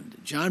hand.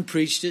 John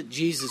preached it.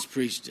 Jesus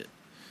preached it.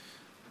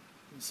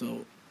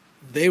 So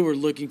they were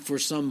looking for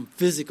some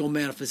physical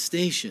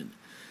manifestation,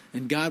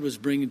 and God was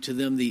bringing to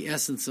them the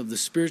essence of the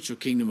spiritual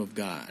kingdom of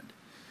God.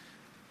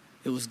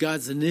 It was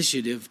God's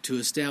initiative to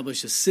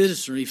establish a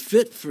citizenry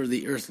fit for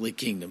the earthly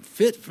kingdom,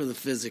 fit for the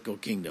physical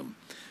kingdom.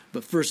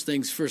 But first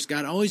things first,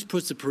 God always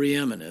puts a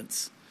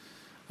preeminence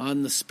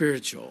on the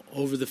spiritual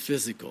over the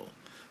physical.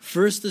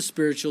 First the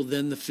spiritual,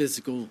 then the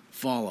physical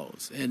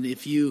follows. And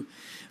if you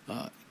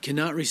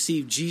cannot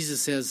receive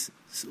Jesus as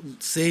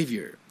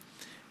Savior,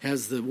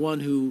 as the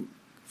one who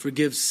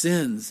forgives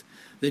sins,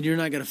 then you're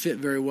not going to fit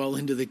very well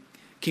into the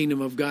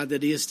kingdom of God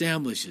that he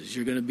establishes.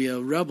 You're going to be a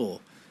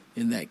rebel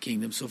in that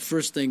kingdom. So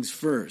first things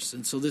first.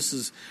 And so this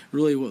is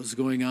really what was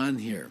going on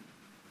here.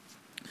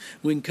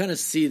 We can kind of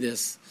see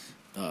this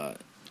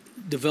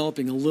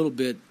developing a little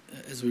bit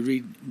as we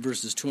read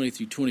verses 20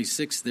 through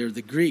 26 there.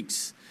 The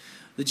Greeks,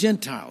 the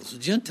Gentiles. The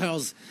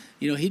Gentiles,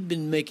 he'd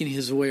been making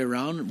his way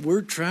around.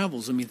 Word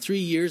travels. 3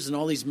 years and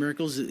all these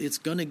miracles,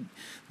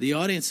 the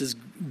audience has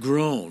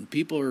grown.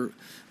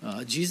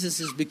 Jesus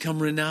has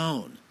become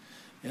renowned.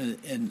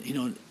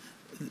 And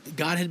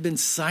God had been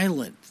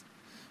silent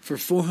for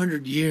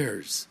 400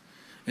 years.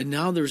 And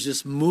now there's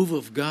this move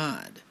of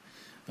God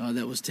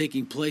that was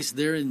taking place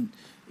there in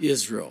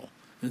Israel.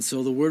 And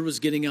so the word was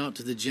getting out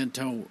to the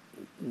Gentile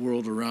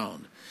world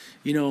around.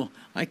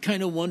 I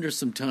kind of wonder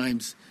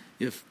sometimes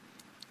if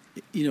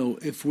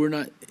we're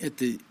not at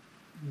the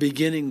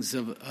beginnings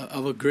of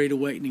a great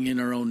awakening in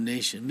our own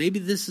nation. Maybe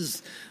this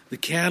is the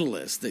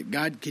catalyst that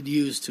God could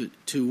use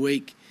to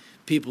wake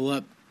people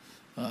up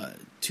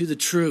to the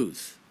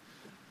truth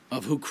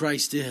of who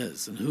Christ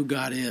is and who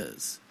God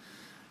is.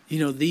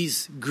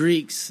 These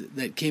Greeks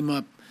that came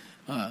up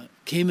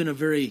came in a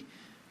very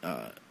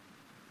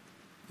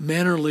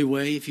mannerly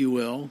way, if you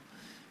will.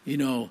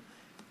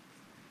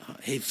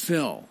 Hey,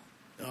 Phil,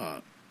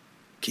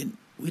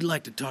 we'd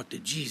like to talk to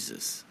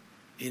Jesus.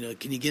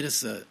 Can you get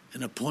us an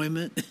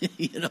appointment?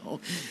 I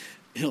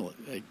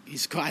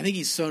think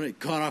he's so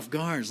caught off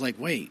guard. It's like,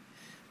 wait,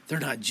 they're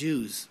not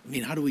Jews.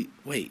 How do we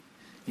wait?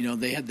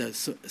 They had the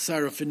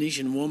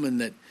Syrophoenician woman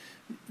that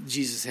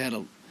Jesus had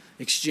an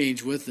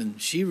exchange with,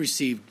 and she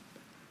received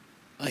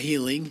a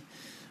healing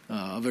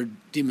of her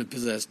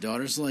demon-possessed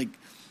daughter. It's like,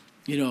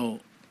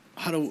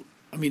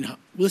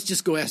 let's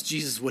just go ask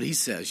Jesus what he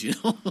says.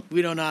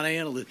 We don't know how to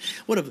handle it.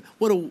 What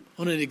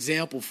an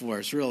example for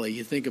us, really.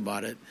 You think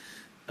about it.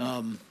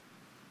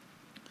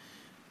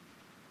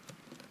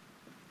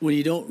 When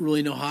you don't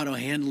really know how to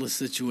handle a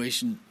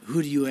situation,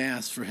 who do you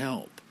ask for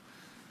help?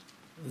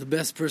 The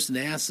best person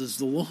to ask is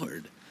the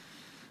Lord.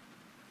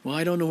 Well,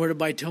 I don't know where to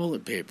buy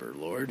toilet paper,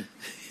 Lord.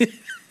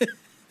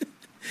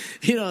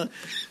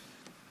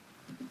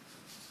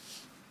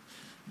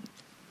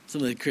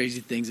 Some of the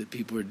crazy things that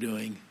people are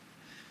doing.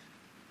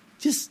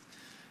 Just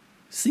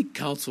seek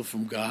counsel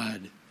from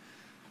God.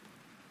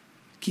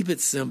 Keep it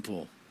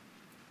simple.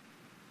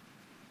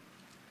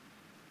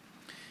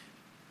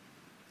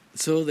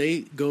 So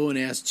they go and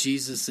ask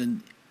Jesus,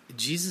 and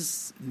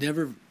Jesus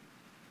never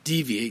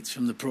deviates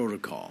from the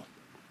protocol.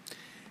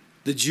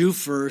 The Jew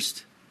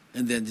first,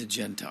 and then the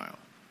Gentile.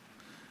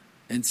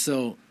 And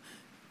so,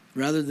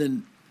 rather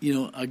than,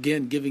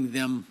 again, giving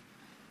them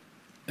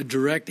a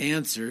direct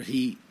answer,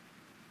 he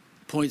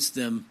points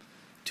them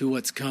to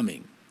what's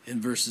coming. In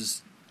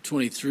verses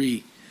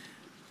 23,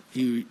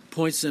 he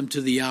points them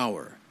to the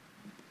hour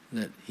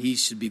that he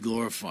should be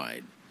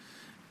glorified.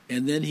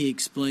 And then he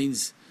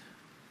explains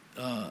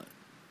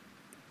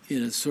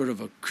in a sort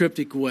of a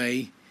cryptic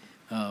way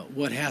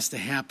what has to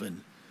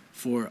happen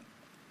for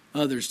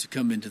others to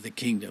come into the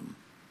kingdom.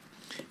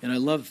 And I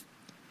love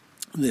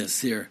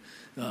this here.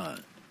 I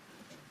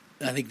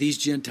think these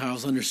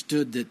Gentiles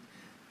understood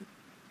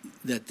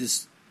that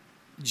this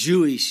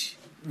Jewish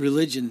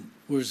religion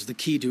was the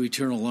key to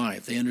eternal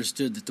life. They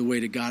understood that the way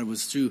to God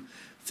was through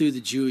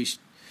the Jewish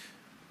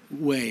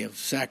way of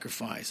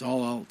sacrifice.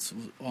 All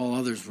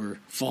others were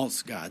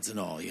false gods and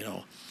all,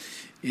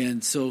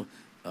 And so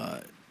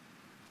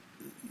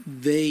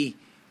they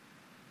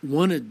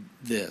wanted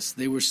this.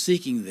 They were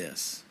seeking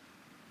this.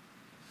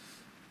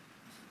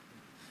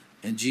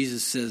 And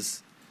Jesus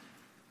says,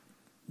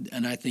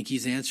 and I think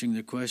he's answering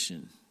their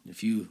question,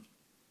 if you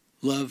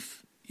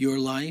love your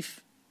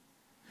life,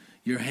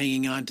 you're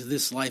hanging on to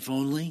this life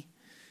only,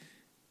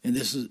 and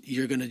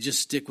you're going to just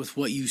stick with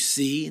what you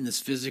see in this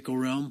physical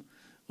realm,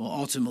 well,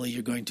 ultimately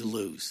you're going to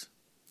lose.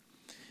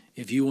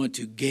 If you want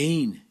to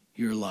gain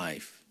your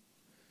life,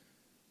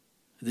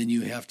 then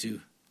you have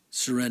to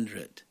surrender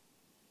it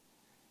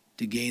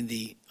to gain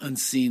the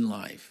unseen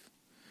life.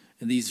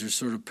 And these are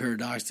sort of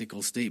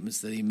paradoxical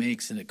statements that he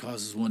makes, and it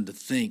causes one to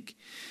think.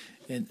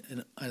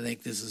 And I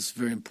think this is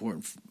very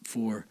important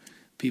for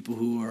people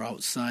who are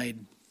outside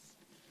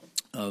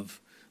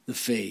of the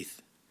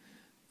faith.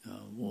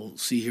 We'll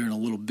see here in a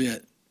little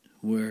bit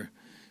where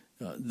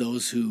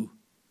those who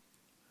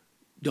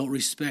don't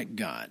respect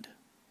God,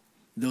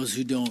 those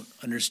who don't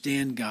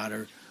understand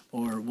God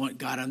or want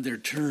God on their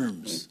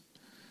terms,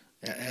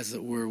 as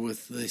it were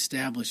with the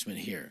establishment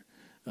here,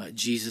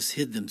 Jesus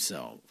hid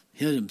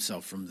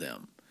himself from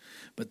them.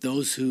 But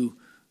those who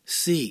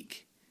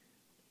seek,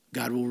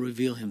 God will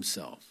reveal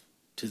himself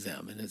to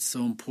them. And it's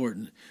so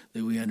important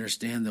that we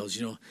understand those.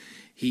 You know,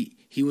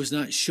 he was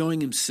not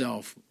showing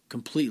himself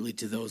completely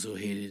to those who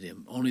hated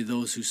him. Only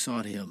those who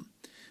sought him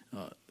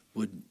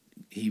would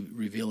he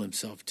reveal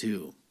himself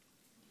to.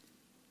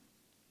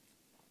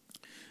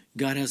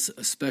 God has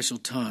a special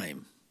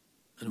time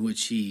in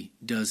which he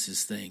does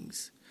his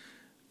things.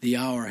 The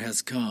hour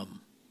has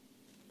come.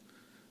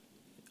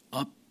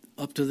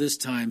 Up to this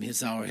time,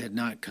 his hour had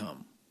not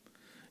come.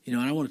 You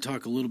know, and I want to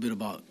talk a little bit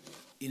about,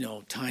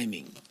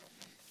 timing.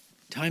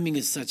 Timing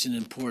is such an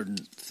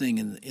important thing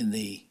in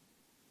the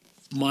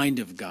mind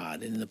of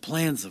God and in the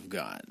plans of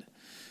God.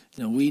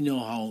 You know, we know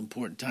how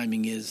important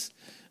timing is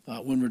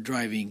when we're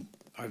driving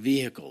our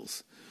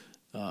vehicles.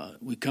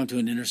 We come to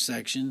an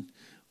intersection,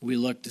 we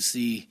look to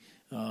see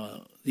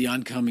the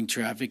oncoming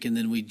traffic, and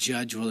then we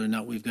judge whether or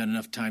not we've got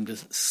enough time to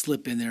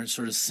slip in there and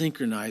sort of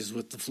synchronize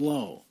with the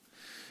flow.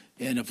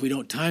 And if we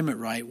don't time it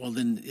right, well,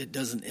 then it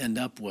doesn't end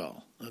up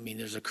well. I mean,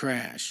 there's a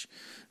crash.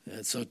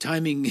 And so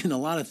timing in a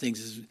lot of things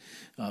is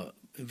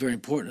very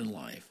important in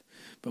life.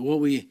 But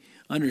what we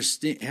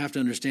have to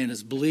understand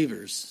as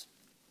believers,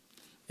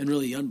 and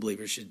really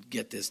unbelievers should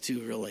get this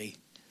too, really,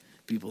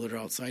 people that are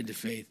outside the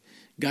faith,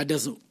 God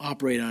doesn't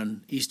operate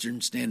on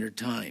Eastern Standard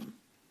Time.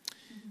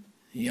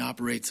 He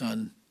operates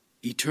on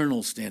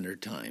eternal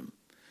standard time.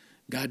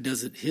 God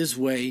does it his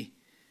way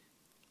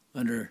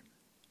under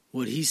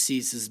what he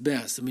sees as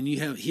best. I mean, he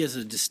has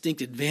a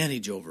distinct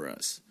advantage over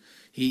us.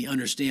 He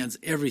understands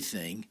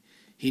everything.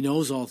 He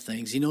knows all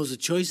things. He knows the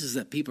choices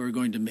that people are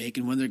going to make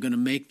and when they're going to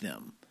make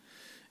them.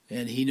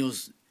 And he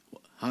knows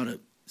how to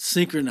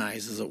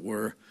synchronize, as it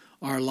were,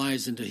 our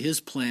lives into his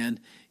plan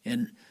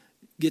and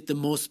get the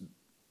most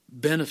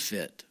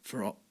benefit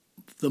for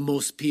the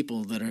most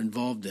people that are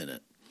involved in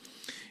it.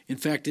 In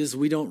fact,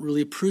 we don't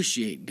really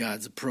appreciate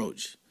God's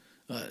approach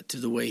to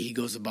the way he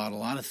goes about a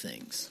lot of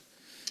things.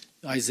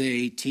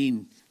 Isaiah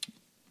 18,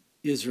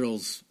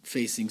 Israel's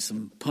facing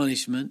some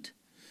punishment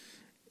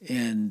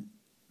and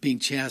being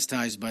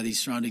chastised by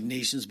these surrounding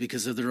nations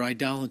because of their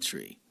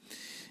idolatry.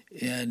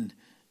 And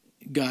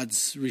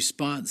God's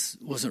response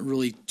wasn't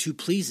really too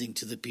pleasing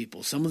to the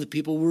people. Some of the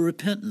people were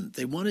repentant.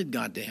 They wanted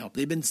God to help.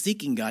 They'd been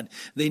seeking God.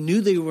 They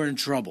knew they were in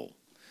trouble.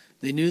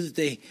 They knew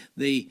that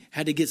they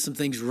had to get some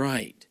things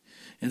right.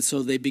 And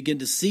so they begin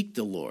to seek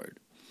the Lord.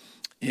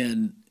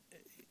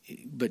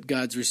 But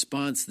God's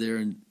response there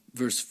in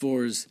verse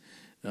 4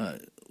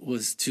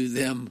 was to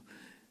them,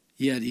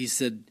 yet he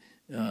said,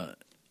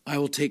 I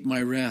will take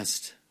my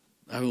rest.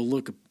 I will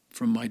look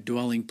from my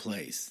dwelling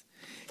place.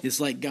 It's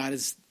like God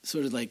is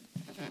sort of like,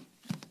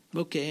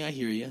 okay, I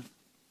hear you.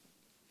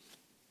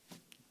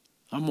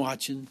 I'm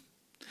watching.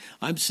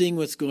 I'm seeing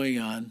what's going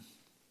on.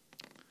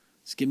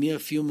 Just give me a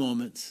few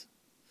moments.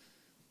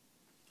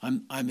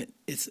 I'm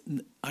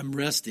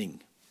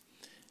resting.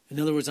 In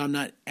other words, I'm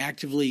not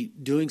actively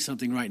doing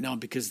something right now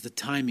because the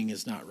timing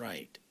is not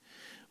right.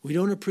 We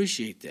don't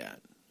appreciate that,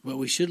 but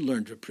we should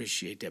learn to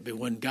appreciate that. But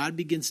when God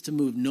begins to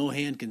move, no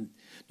hand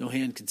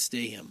can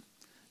stay him.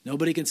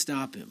 Nobody can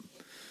stop him.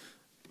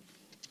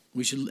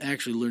 We should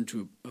actually learn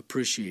to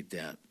appreciate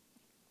that.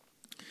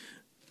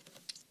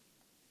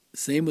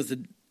 Same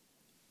with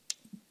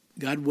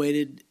God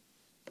waited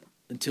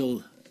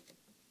until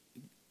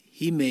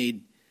he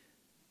made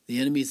the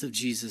enemies of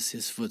Jesus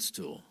his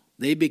footstool.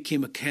 They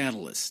became a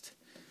catalyst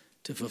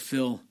to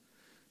fulfill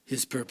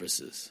his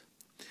purposes.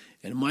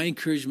 And my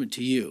encouragement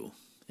to you,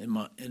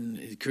 and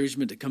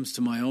encouragement that comes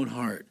to my own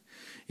heart,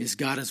 is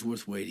God is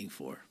worth waiting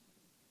for.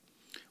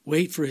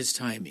 Wait for his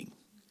timing.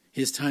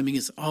 His timing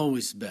is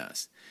always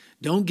best.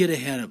 Don't get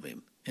ahead of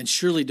him, and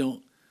surely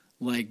don't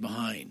lag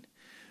behind.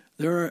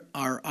 There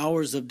are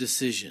hours of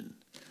decision.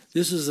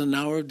 This was an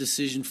hour of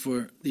decision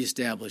for the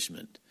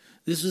establishment.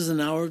 This was an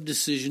hour of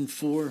decision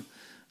for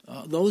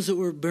those that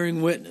were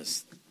bearing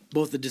witness.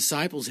 Both the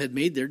disciples had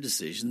made their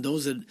decision.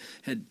 Those that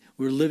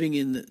were living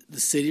in the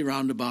city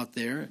round about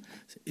there,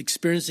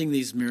 experiencing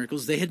these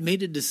miracles, they had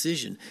made a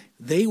decision.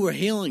 They were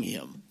hailing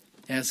him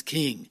as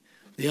king.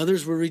 The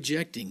others were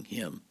rejecting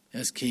him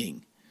as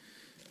king.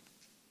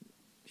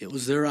 It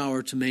was their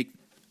hour to make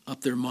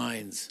up their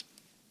minds.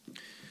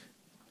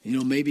 You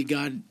know, maybe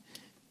God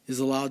has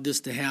allowed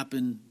this to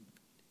happen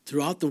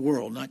throughout the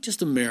world, not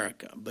just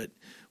America, but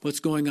what's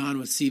going on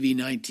with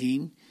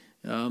CV-19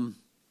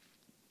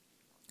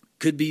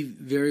 could be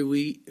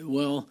very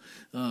well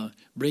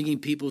bringing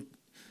people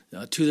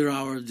to their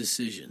hour of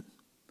decision.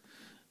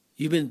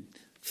 You've been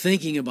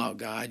thinking about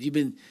God. You've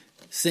been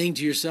saying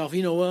to yourself,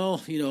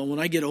 when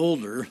I get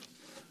older,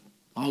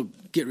 I'll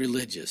get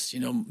religious.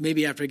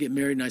 Maybe after I get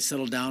married and I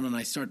settle down and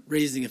I start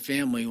raising a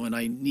family, when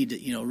I need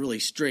to, really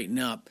straighten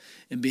up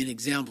and be an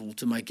example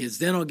to my kids,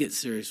 then I'll get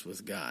serious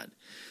with God.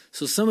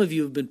 So some of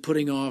you have been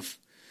putting off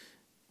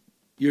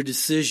your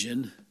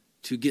decision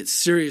to get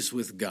serious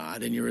with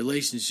God and your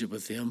relationship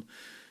with Him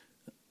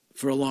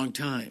for a long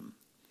time.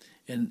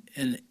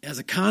 And as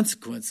a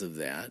consequence of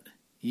that,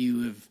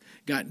 you have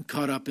gotten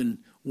caught up in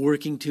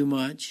working too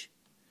much,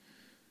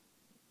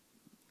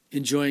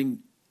 enjoying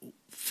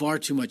far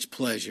too much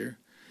pleasure,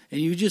 and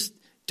you just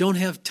don't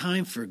have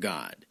time for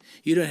God.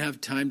 You don't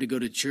have time to go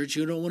to church.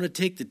 You don't want to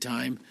take the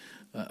time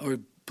or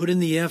put in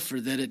the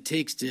effort that it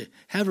takes to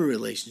have a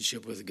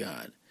relationship with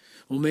God.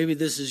 Well, maybe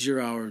this is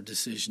your hour of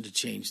decision to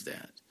change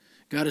that.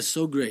 God is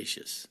so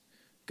gracious.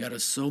 God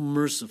is so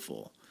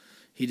merciful.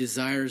 He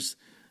desires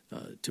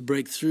to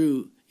break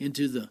through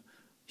into the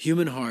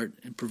human heart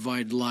and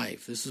provide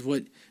life. This is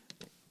what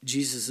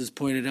Jesus has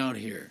pointed out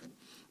here.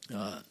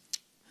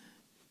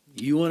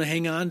 You want to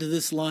hang on to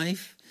this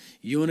life?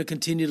 You want to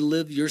continue to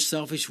live your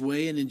selfish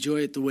way and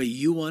enjoy it the way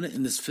you want it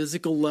in this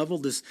physical level,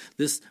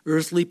 this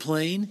earthly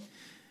plane?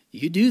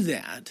 You do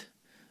that,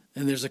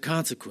 and there's a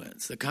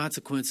consequence. The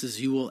consequence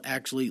is you will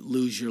actually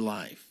lose your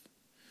life.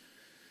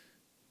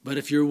 But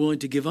if you're willing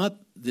to give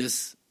up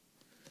this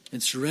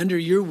and surrender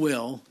your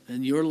will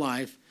and your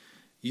life,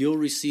 you'll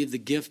receive the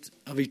gift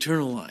of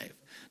eternal life.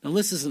 Now,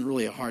 this isn't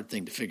really a hard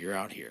thing to figure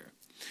out here.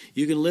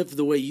 You can live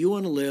the way you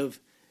want to live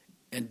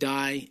and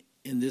die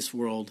in this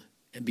world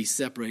and be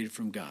separated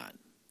from God.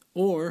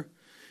 Or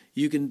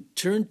you can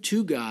turn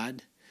to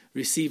God,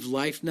 receive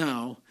life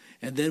now,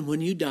 and then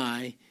when you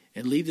die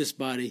and leave this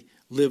body,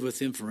 live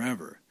with Him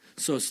forever.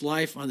 So it's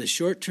life on the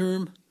short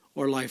term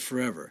or life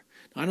forever.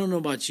 Now, I don't know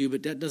about you,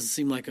 but that doesn't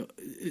seem like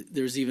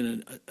there's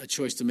even a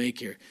choice to make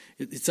here.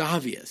 It's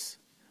obvious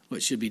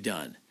what should be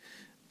done.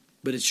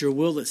 But it's your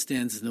will that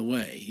stands in the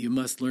way. You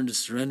must learn to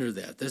surrender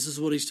that. This is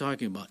what he's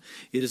talking about.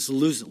 It is to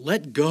lose it.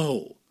 Let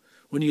go.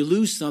 When you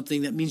lose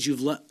something, that means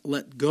you've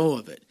let go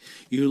of it.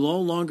 You no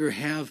longer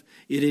have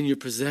it in your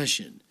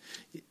possession.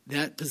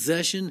 That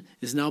possession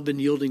has now been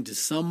yielding to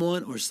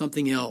someone or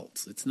something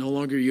else. It's no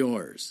longer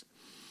yours.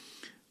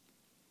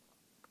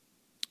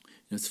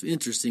 It's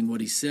interesting what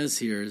he says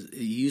here.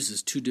 He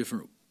uses two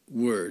different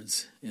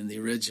words in the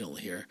original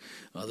here.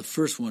 The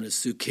first one is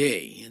suke,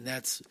 and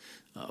that's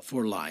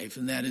for life,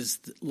 and that is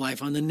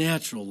life on the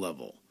natural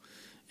level.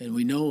 And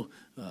we know,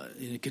 and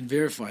it can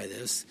verify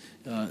this,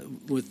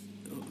 with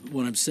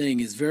what I'm saying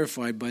is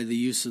verified by the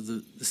use of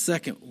the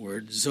second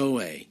word,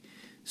 zoe,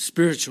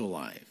 spiritual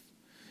life.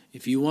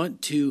 If you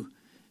want to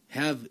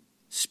have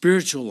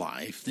spiritual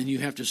life, then you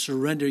have to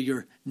surrender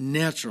your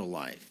natural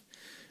life.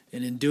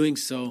 And in doing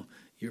so,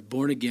 you're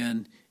born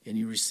again and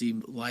you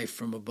receive life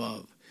from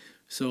above.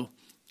 So,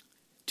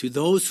 to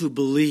those who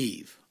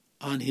believe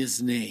on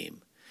His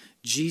name,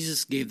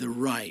 Jesus gave the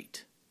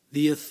right,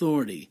 the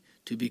authority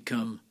to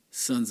become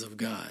sons of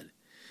God.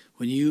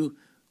 When you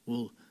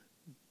will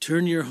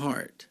turn your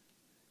heart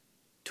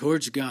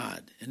towards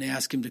God and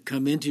ask Him to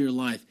come into your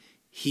life,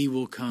 He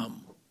will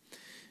come.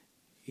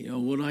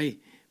 When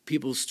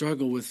people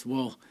struggle with,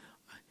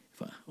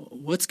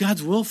 what's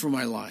God's will for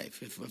my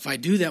life? If I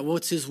do that,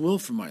 what's His will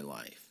for my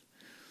life?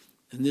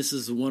 And this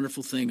is the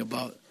wonderful thing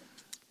about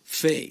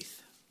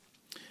faith.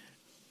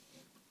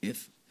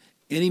 If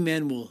any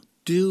man will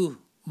do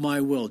my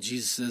will,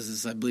 Jesus says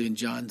this, I believe, in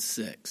John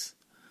 6.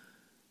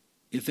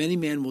 If any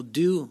man will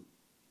do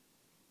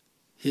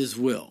His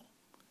will,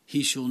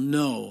 he shall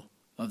know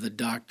of the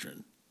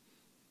doctrine.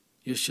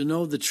 You shall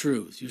know the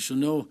truth. You shall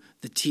know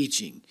the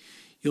teaching.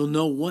 You'll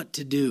know what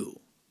to do.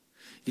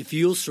 If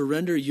you'll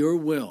surrender your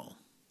will,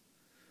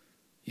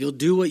 you'll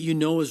do what you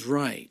know is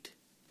right.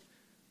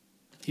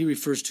 He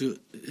refers to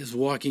it as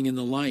walking in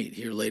the light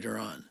here later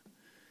on.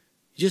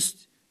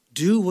 Just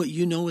do what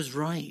you know is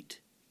right.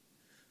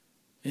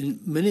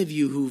 And many of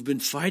you who've been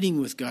fighting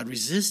with God,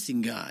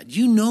 resisting God,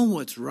 you know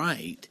what's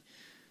right.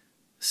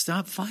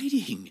 Stop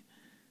fighting.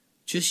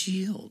 Just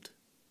yield.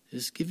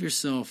 Just give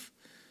yourself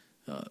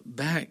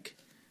back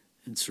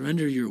and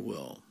surrender your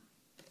will.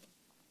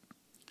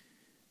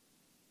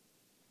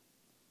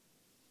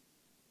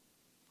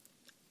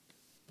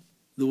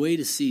 The way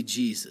to see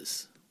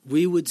Jesus.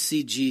 We would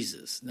see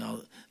Jesus.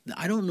 Now,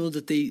 I don't know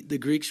that the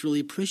Greeks really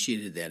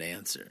appreciated that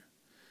answer.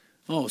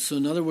 Oh, so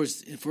in other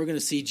words, if we're going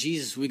to see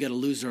Jesus, we got to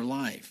lose our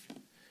life.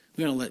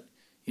 We're going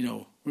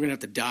to have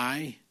to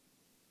die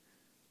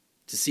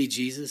to see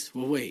Jesus.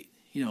 Well, wait,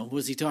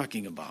 what's he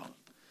talking about?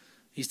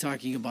 He's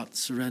talking about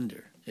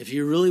surrender. If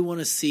you really want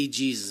to see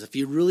Jesus, if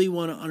you really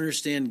want to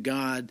understand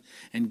God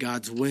and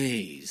God's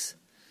ways,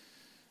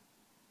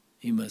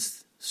 you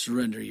must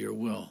surrender your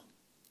will.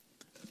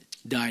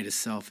 Die to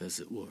self, as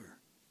it were.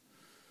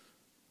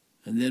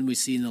 And then we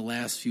see in the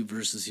last few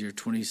verses here,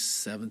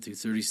 27 through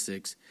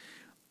 36,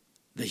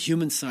 the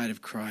human side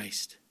of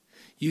Christ.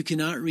 You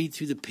cannot read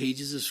through the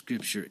pages of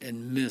Scripture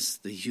and miss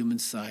the human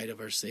side of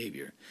our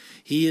Savior.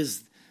 He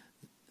is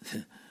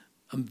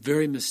a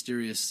very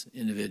mysterious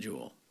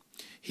individual.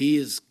 He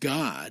is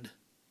God,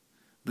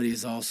 but he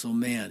is also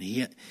man.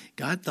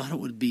 God thought it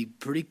would be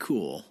pretty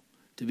cool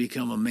to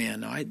become a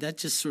man. Now, that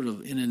just sort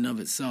of in and of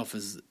itself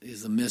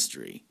is a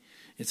mystery.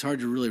 It's hard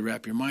to really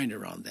wrap your mind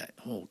around that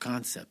whole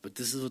concept, but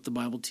this is what the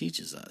Bible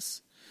teaches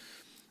us.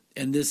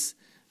 And this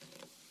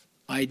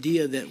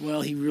idea that,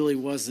 well, he really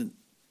wasn't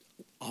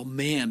a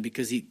man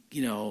because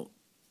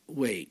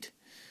wait.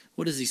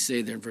 What does he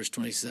say there in verse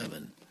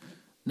 27?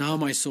 Now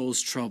my soul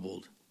is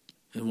troubled,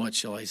 and what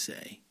shall I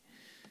say?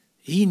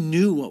 He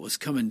knew what was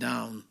coming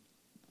down.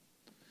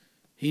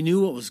 He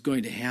knew what was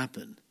going to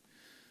happen.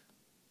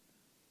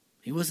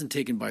 He wasn't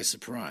taken by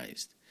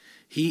surprise.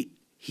 He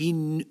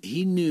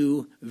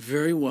knew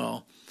very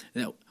well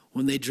that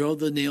when they drove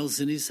the nails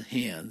in his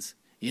hands,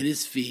 in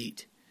his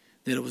feet,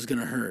 that it was going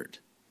to hurt.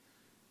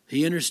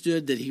 He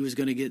understood that he was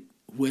going to get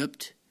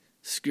whipped,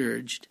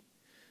 scourged.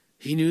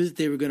 He knew that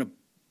they were going to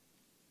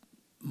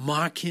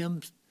mock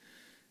him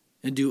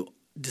and do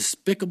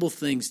despicable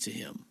things to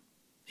him.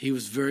 He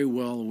was very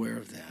well aware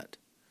of that.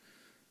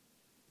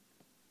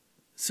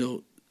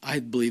 So I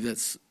believe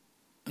that's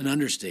an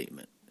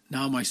understatement.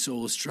 Now my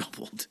soul is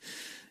troubled.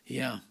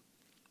 Yeah.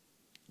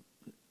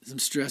 Some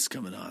stress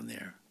coming on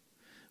there.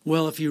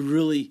 Well, if you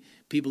really,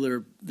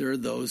 there are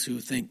those who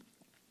think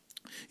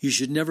you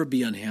should never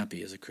be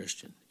unhappy as a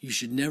Christian. You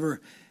should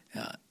never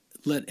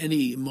let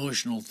any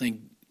emotional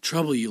thing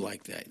trouble you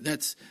like that.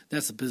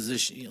 That's a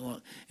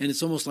position, and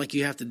it's almost like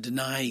you have to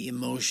deny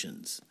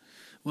emotions.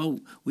 Well,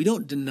 we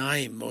don't deny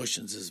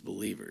emotions as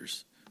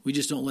believers. We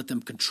just don't let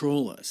them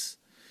control us.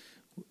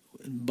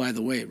 And by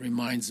the way, it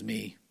reminds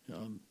me,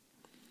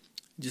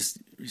 just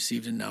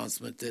received an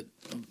announcement that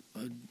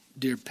a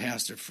dear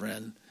pastor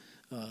friend,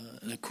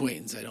 an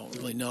acquaintance, I don't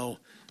really know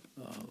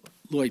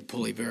Lloyd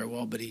Pulley very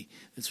well, but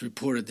it's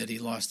reported that he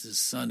lost his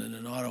son in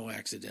an auto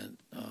accident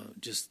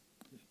just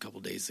a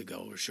couple days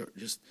ago, or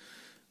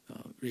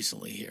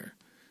recently here.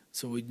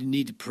 So we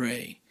need to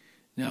pray.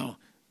 Now,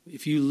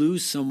 if you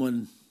lose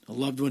someone, a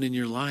loved one in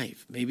your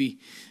life, maybe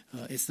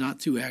it's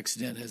not through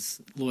accident,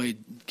 as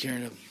Lloyd and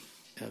Karen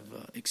have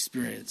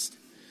experienced.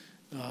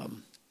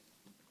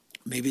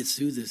 Maybe it's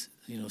through this,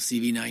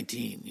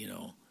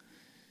 CV-19,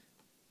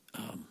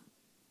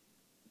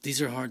 these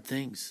are hard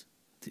things.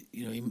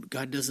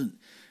 God doesn't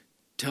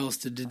tell us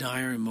to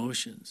deny our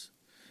emotions.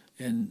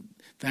 And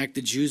in fact,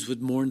 the Jews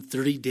would mourn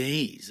 30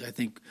 days. I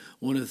think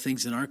one of the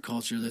things in our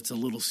culture that's a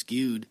little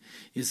skewed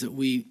is that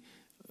we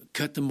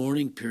cut the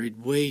mourning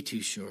period way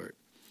too short.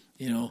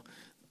 The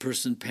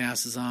person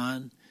passes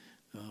on.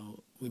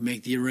 We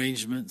make the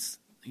arrangements.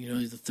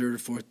 The third or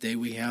fourth day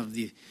we have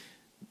the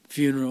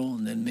funeral,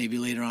 and then maybe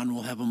later on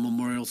we'll have a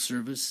memorial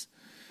service.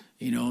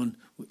 And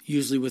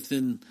usually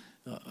within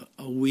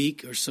a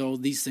week or so,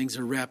 these things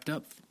are wrapped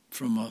up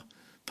from a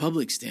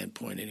public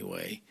standpoint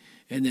anyway.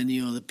 And then,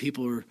 the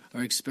people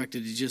are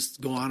expected to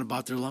just go on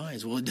about their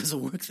lives. Well, it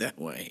doesn't work that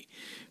way.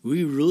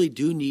 We really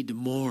do need to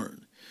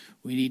mourn.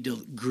 We need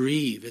to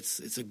grieve.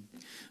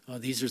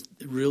 These are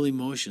real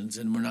emotions,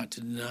 and we're not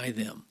to deny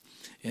them.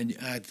 And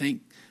I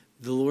thank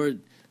the Lord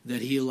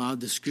that he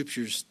allowed the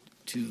Scriptures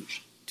to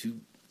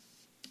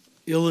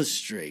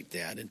illustrate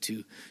that and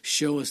to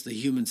show us the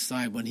human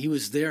side. When he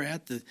was there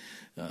at the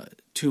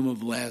tomb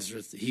of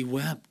Lazarus, he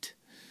wept.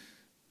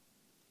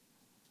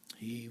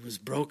 He was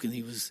broken.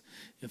 He was,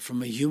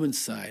 from a human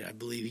side, I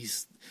believe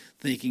he's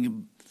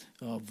thinking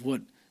of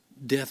what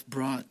death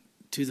brought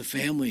to the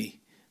family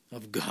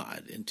of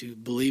God and to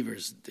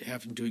believers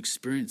having to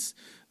experience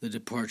the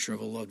departure of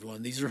a loved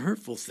one. These are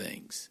hurtful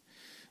things.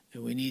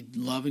 And we need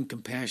love and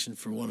compassion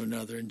for one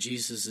another. And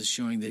Jesus is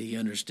showing that he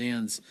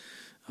understands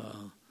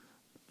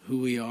who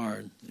we are,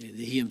 and that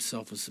he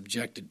himself was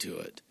subjected to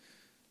it.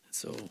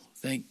 So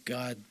thank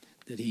God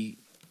that he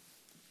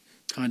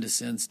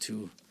condescends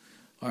to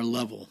our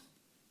level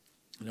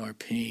and our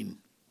pain.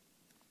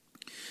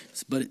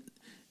 But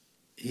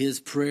his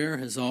prayer,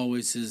 as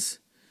always, is,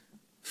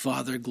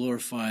 Father,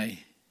 glorify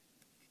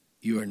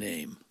your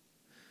name.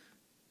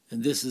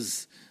 And this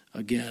is,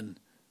 again,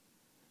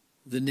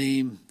 the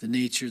name, the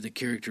nature, the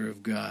character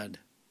of God.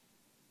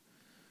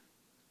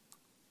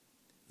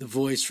 The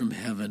voice from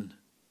heaven.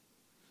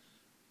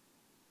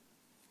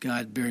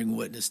 God bearing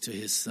witness to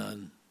his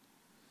Son.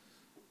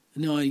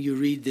 No, you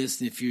read this,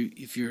 and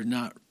if you're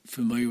not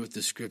familiar with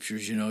the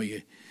Scriptures,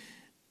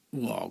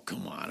 whoa,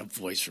 come on, a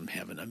voice from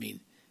heaven. I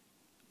mean,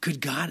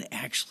 could God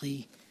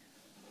actually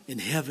in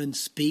heaven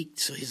speak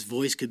so his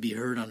voice could be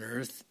heard on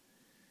earth?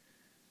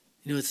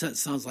 That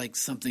sounds like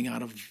something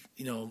out of,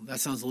 that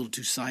sounds a little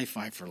too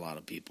sci-fi for a lot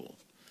of people.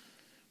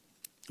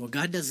 Well,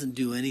 God doesn't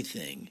do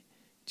anything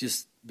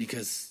just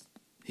because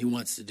he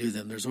wants to do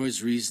them. There's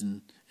always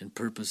reason and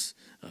purpose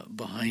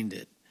behind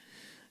it.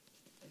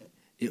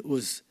 It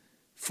was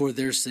for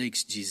their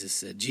sakes, Jesus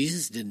said.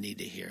 Jesus didn't need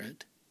to hear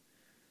it.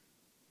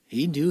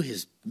 He knew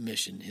his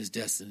mission, his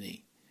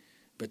destiny,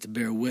 but to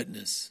bear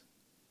witness.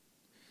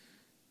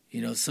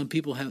 Some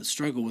people have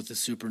struggle with the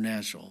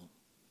supernatural.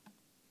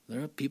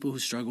 There are people who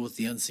struggle with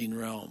the unseen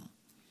realm.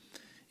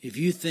 If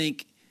you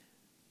think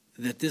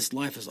that this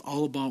life is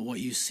all about what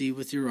you see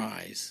with your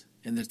eyes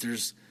and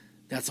that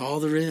that's all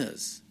there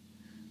is,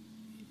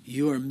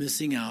 you are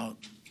missing out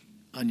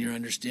on your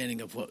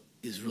understanding of what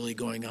is really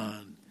going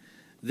on.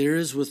 There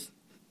is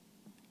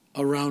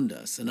around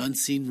us an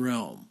unseen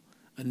realm,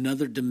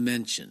 another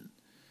dimension,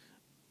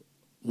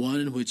 one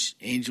in which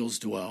angels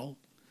dwell,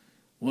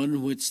 one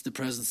in which the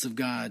presence of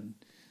God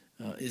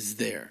is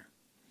there.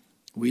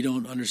 We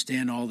don't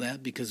understand all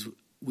that because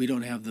we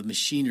don't have the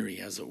machinery,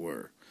 as it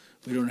were.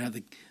 We don't have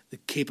the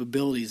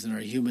capabilities in our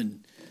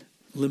human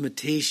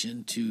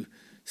limitation to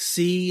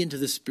see into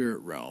the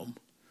spirit realm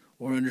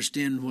or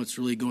understand what's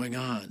really going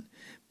on.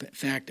 In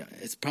fact,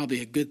 it's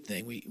probably a good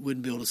thing. We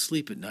wouldn't be able to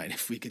sleep at night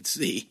if we could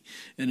see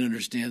and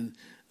understand.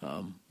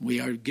 We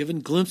are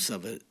given glimpses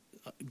of it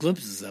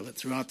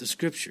throughout the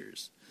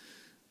Scriptures.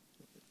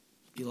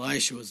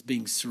 Elisha was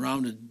being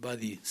surrounded by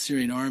the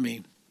Syrian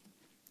army,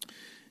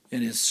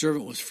 and his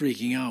servant was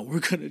freaking out. We're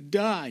going to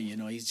die.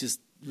 He's just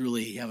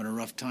really having a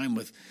rough time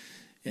with.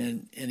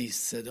 And he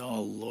said,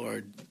 "Oh,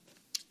 Lord,"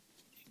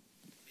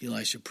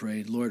 Elisha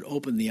prayed, "Lord,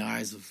 open the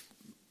eyes of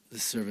the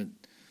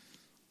servant.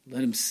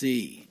 Let him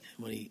see."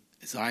 When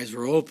his eyes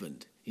were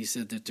opened, he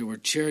said that there were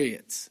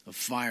chariots of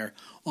fire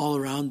all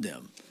around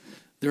them.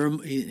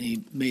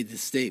 He made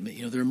this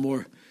statement, there are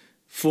more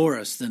for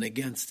us than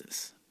against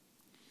us.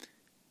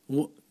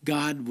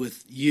 God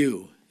with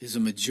you is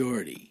a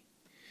majority.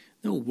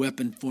 No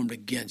weapon formed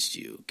against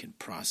you can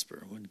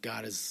prosper when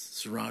God is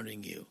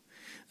surrounding you.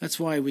 That's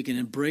why we can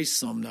embrace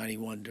Psalm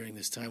 91 during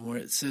this time where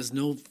it says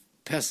no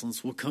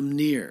pestilence will come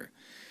near.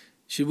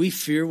 Should we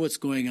fear what's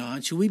going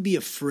on? Should we be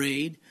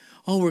afraid?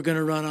 Oh, we're going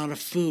to run out of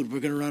food.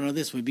 We're going to run out of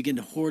this. We begin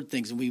to hoard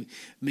things and we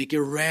make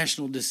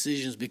irrational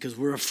decisions because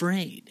we're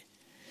afraid.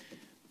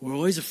 We're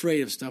always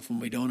afraid of stuff when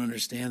we don't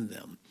understand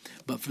them.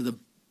 But for the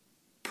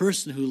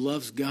person who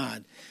loves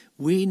God,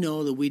 we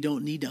know that we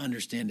don't need to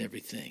understand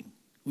everything.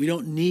 We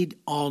don't need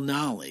all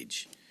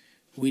knowledge.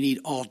 We need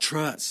all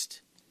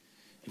trust.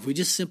 If we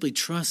just simply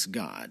trust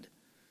God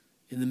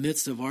in the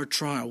midst of our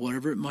trial,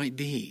 whatever it might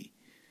be,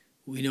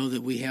 we know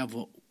that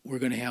we're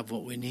going to have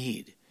what we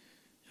need.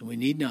 And we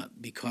need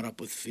not be caught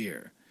up with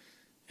fear.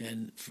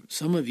 And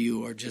some of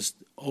you are just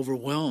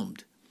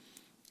overwhelmed.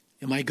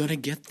 Am I going to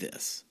get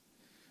this?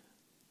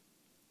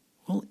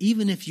 Well,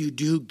 even if you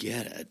do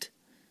get it,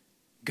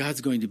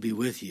 God's going to be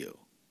with you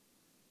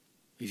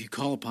if you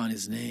call upon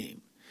his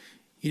name.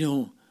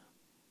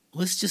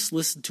 Let's just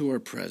listen to our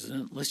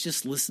president. Let's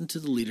just listen to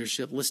the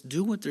leadership. Let's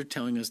do what they're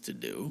telling us to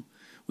do.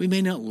 We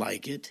may not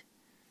like it.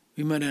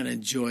 We might not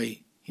enjoy,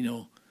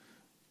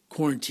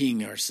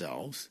 quarantining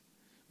ourselves.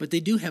 But they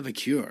do have a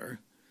cure.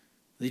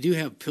 They do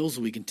have pills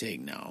we can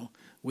take now.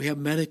 We have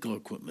medical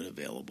equipment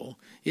available.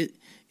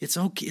 It's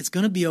okay. It's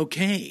going to be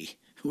okay.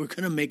 We're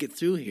going to make it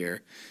through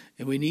here,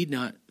 and we need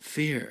not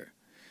fear.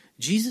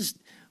 Jesus,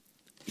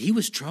 he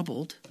was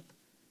troubled.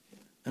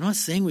 I'm not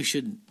saying we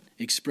shouldn't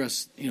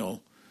express,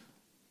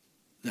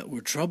 that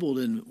we're troubled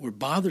and we're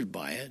bothered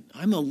by it.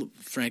 I'm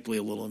frankly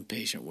a little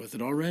impatient with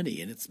it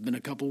already, and it's been a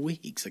couple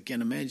weeks. I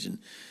can't imagine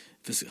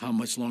how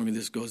much longer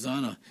this goes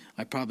on.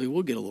 I probably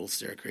will get a little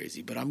stir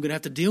crazy, but I'm going to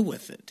have to deal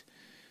with it.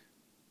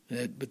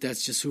 But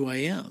that's just who I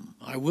am.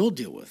 I will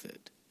deal with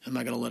it. I'm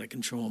not going to let it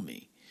control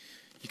me.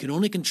 You can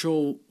only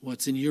control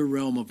what's in your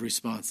realm of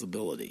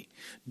responsibility.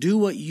 Do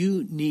what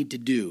you need to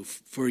do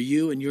for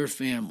you and your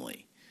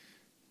family.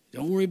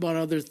 Don't worry about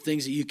other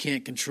things that you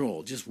can't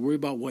control. Just worry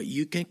about what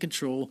you can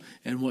control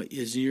and what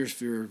is in your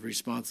sphere of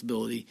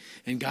responsibility.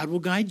 And God will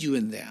guide you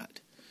in that.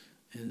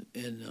 And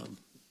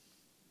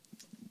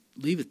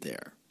leave it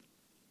there.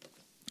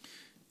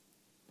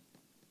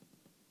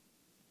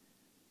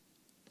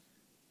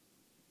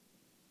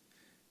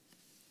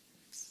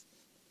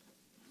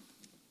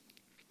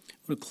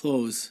 I'm going to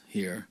close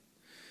here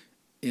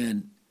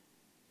in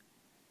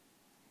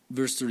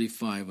verse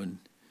 35 when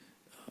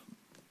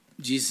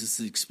Jesus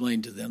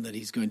explained to them that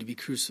he's going to be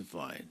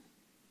crucified.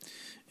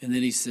 And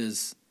then he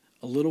says,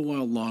 "A little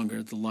while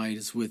longer the light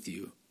is with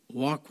you.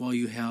 Walk while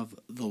you have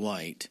the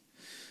light,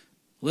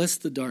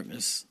 lest the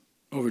darkness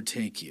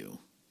overtake you.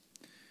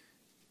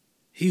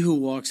 He who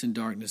walks in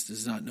darkness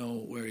does not know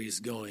where he is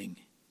going.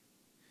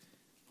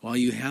 While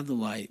you have the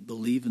light,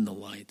 believe in the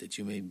light, that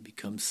you may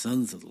become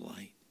sons of the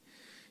light."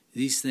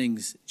 These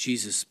things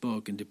Jesus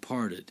spoke and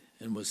departed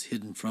and was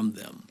hidden from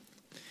them.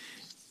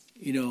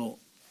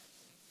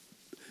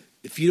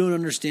 If you don't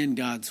understand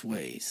God's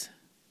ways,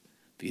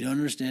 if you don't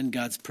understand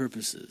God's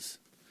purposes,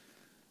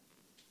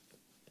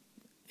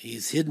 he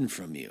is hidden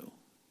from you.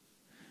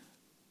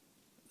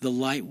 The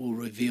light will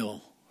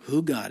reveal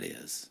who God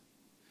is.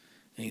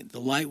 And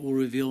the light will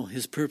reveal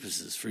his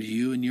purposes for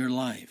you and your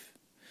life.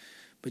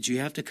 But you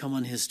have to come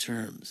on his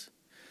terms.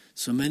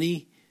 So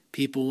many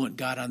people want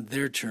God on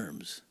their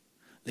terms.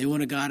 They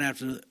want a God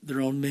after their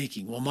own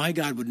making. Well, my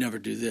God would never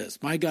do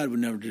this. My God would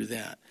never do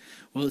that.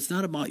 Well, it's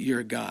not about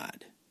your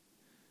God.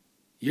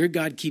 Your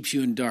God keeps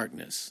you in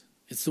darkness.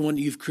 It's the one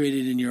you've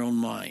created in your own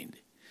mind.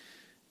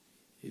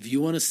 if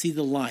you want to see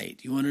the light,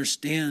 you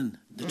understand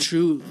the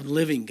true and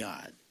living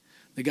God,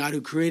 the God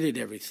who created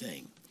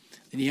everything,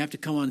 then you have to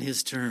come on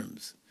his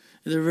terms.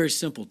 And they're very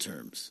simple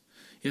terms.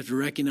 You have to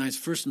recognize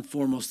first and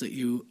foremost that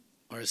you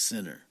are a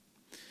sinner.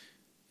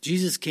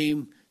 Jesus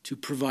came to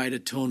provide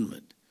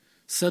atonement.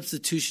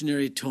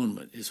 Substitutionary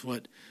atonement is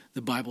what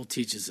the Bible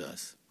teaches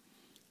us.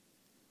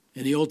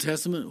 In the Old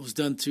Testament, it was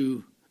done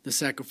through the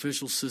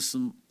sacrificial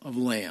system of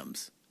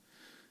lambs.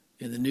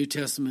 In the New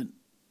Testament,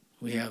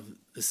 we have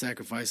the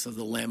sacrifice of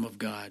the Lamb of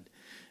God.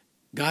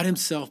 God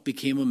himself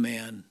became a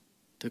man,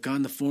 took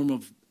on the form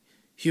of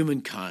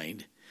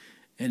humankind,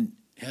 and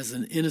as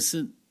an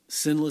innocent,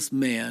 sinless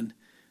man,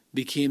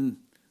 became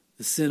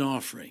the sin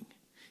offering.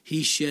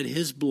 He shed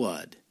his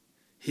blood,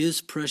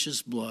 his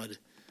precious blood,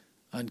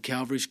 on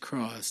Calvary's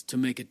cross to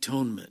make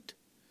atonement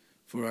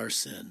for our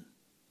sin.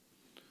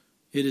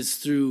 It is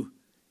through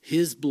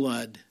his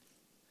blood,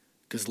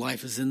 because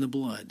life is in the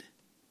blood,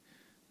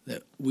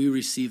 that we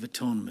receive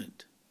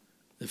atonement,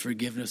 the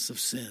forgiveness of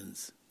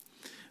sins.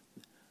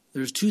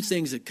 There's two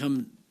things that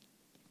come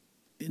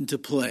into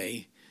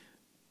play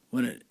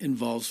when it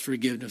involves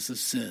forgiveness of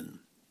sin.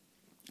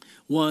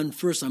 One,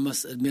 first I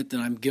must admit that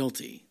I'm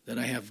guilty, that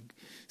I have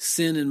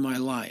sin in my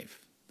life,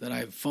 that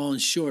I've fallen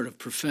short of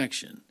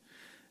perfection,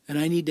 and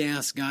I need to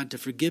ask God to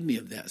forgive me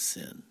of that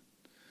sin.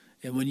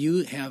 And when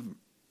you have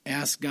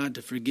asked God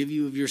to forgive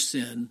you of your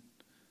sin,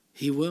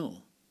 he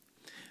will.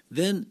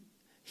 Then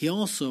he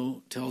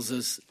also tells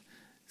us,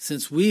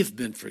 since we've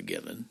been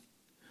forgiven,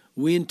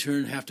 we in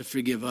turn have to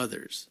forgive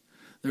others.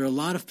 There are a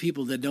lot of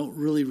people that don't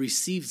really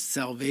receive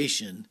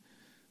salvation.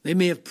 They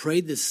may have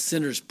prayed the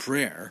sinner's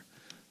prayer.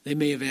 They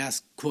may have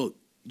asked, quote,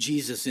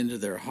 Jesus into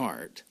their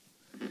heart.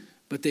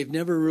 But they've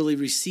never really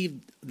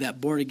received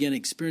that born-again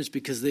experience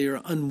because they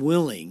are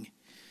unwilling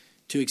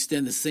to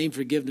extend the same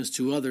forgiveness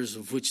to others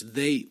of which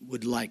they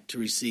would like to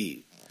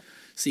receive.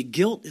 See,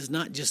 guilt is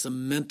not just a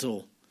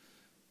mental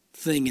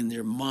thing in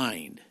their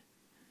mind.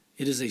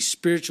 It is a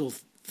spiritual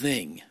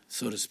thing,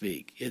 so to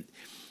speak. It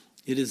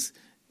is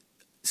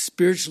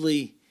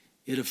spiritually,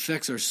 it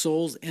affects our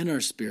souls and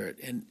our spirit,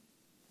 and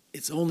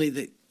it's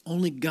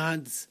only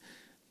God's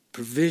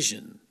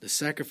provision, the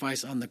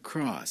sacrifice on the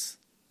cross,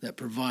 that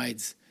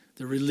provides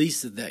the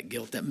release of that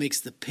guilt, that makes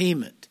the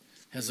payment,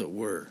 as it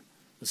were.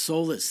 The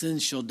soul that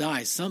sins shall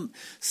die. Some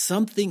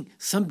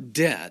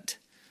debt,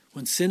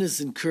 when sin is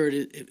incurred,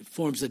 it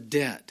forms a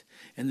debt,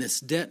 and this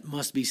debt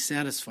must be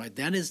satisfied.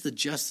 That is the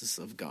justice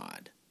of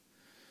God.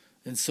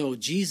 And so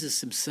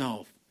Jesus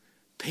himself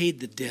paid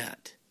the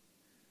debt.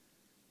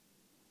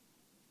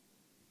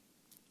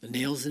 The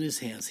nails in his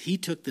hands. He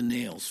took the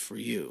nails for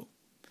you.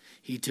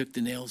 He took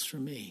the nails for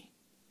me.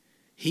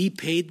 He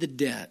paid the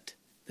debt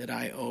that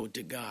I owed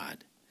to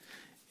God.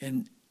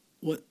 And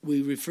what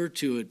we refer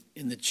to it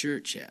in the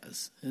church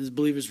as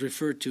believers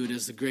refer to it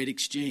as the great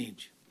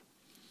exchange.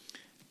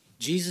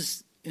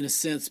 Jesus, in a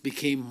sense,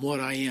 became what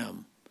I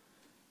am,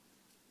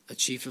 a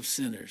chief of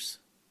sinners.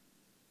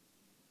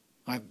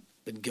 I've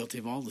been guilty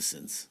of all the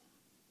sins.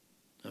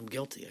 I'm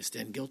guilty. I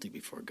stand guilty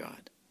before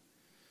God.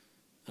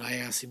 And I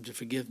ask him to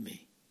forgive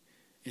me.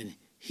 And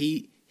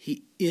he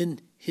in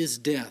his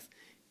death,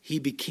 he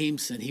became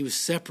sin. He was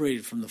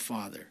separated from the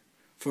Father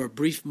for a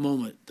brief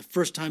moment, the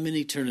first time in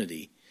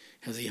eternity,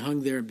 as he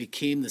hung there and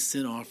became the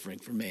sin offering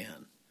for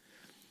man.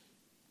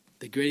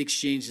 The great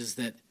exchange is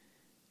that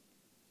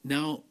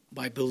now,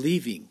 by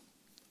believing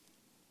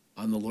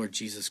on the Lord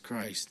Jesus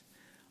Christ,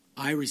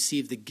 I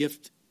receive the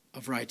gift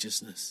of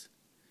righteousness.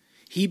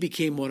 He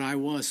became what I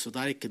was so that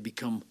I could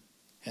become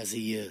as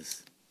he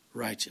is,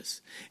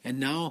 righteous. And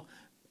now,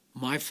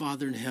 my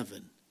Father in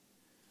heaven,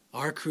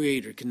 our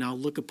Creator, can now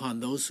look upon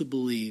those who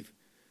believe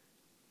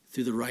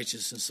through the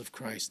righteousness of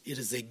Christ. It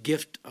is a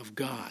gift of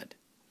God.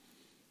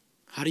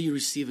 How do you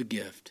receive a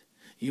gift?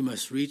 You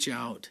must reach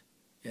out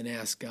and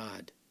ask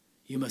God.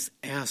 You must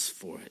ask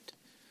for it.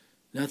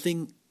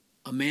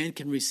 A man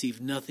can receive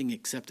nothing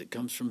except it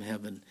comes from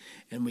heaven,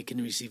 and we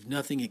can receive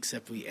nothing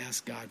except we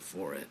ask God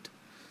for it.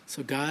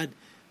 So God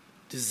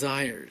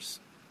desires.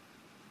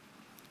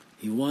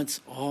 He wants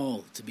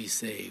all to be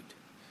saved.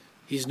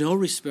 He's no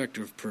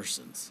respecter of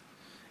persons.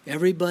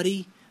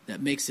 Everybody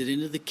that makes it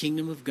into the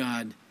kingdom of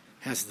God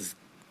has to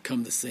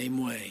come the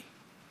same way.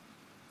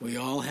 We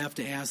all have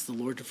to ask the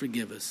Lord to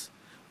forgive us.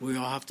 We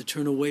all have to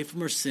turn away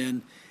from our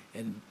sin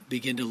and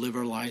begin to live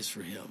our lives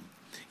for him.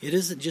 It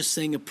isn't just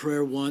saying a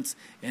prayer once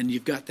and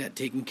you've got that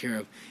taken care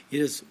of.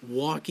 It is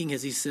walking,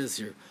 as he says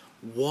here,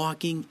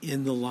 walking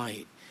in the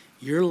light.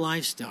 Your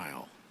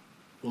lifestyle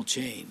will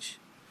change.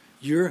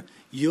 Your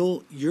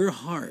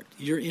heart,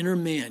 your inner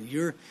man,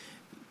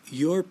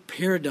 your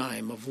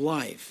paradigm of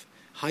life,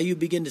 how you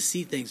begin to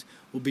see things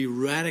will be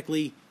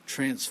radically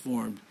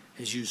transformed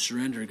as you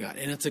surrender to God.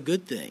 And it's a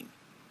good thing.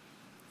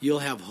 You'll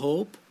have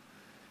hope.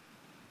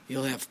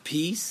 You'll have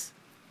peace.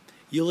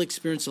 You'll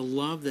experience a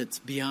love that's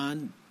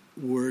beyond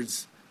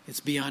words. It's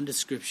beyond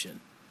description.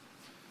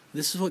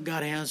 This is what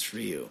God has for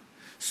you.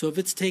 So if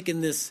it's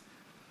taken this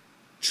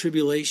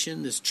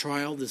tribulation, this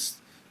trial, this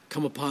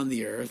come upon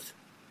the earth,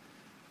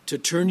 to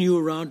turn you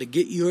around, to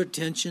get your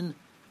attention,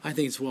 I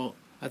think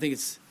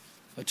it's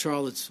a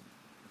trial that's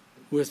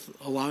worth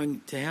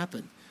allowing to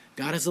happen.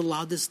 God has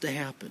allowed this to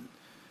happen.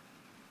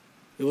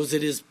 Was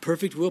it His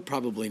perfect will?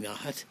 Probably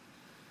not.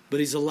 But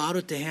He's allowed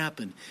it to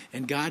happen.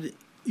 And God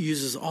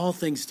uses all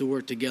things to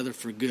work together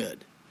for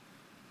good.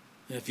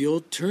 And if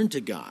you'll turn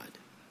to God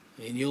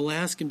and you'll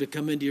ask Him to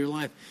come into your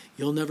life,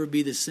 you'll never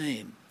be the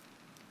same.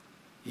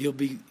 You'll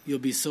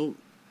be so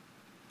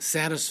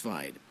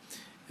satisfied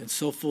and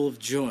so full of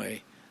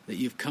joy that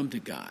you've come to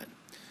God.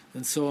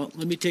 And so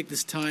let me take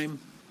this time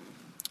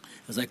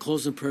as I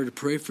close in prayer to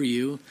pray for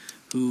you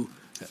who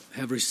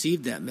have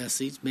received that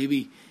message.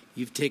 Maybe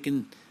you've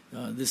taken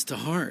this to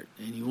heart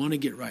and you want to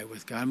get right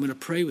with God. I'm going to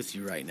pray with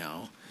you right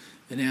now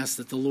and ask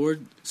that the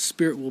Lord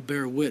Spirit will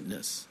bear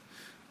witness.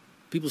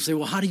 People say,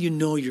 well, how do you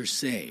know you're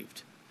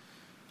saved?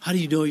 How do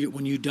you know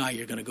when you die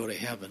you're going to go to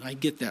heaven? I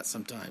get that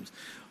sometimes.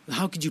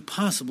 How could you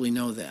possibly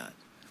know that?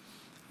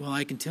 Well,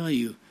 I can tell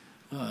you,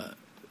 the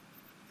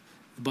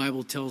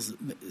Bible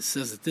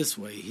says it this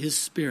way: His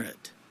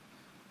Spirit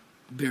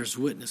bears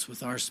witness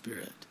with our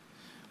spirit.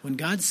 When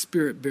God's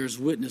Spirit bears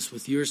witness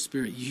with your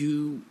spirit,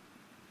 you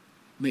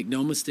make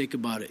no mistake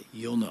about it,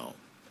 you'll know.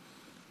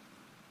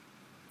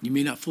 You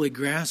may not fully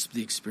grasp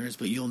the experience,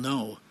 but you'll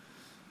know.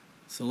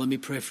 So let me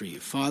pray for you.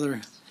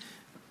 Father,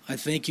 I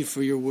thank you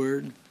for your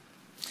word.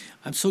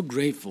 I'm so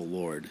grateful,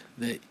 Lord,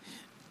 that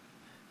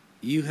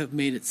you have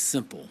made it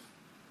simple,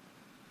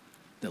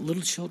 that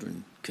little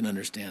children can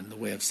understand the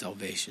way of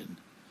salvation,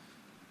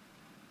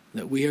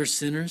 that we are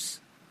sinners,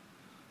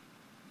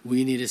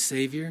 we need a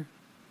Savior,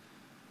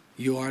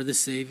 you are the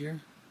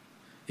Savior,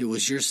 it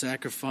was your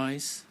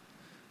sacrifice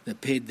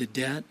that paid the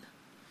debt,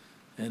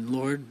 and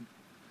Lord,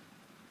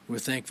 we're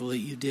thankful that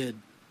you did.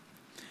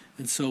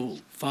 And so,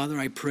 Father,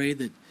 I pray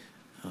that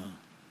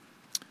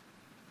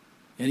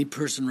any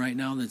person right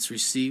now that's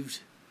received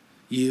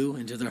you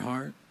into their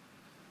heart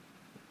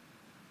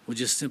will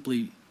just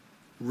simply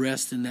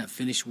rest in that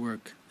finished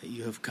work that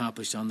you have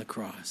accomplished on the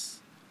cross.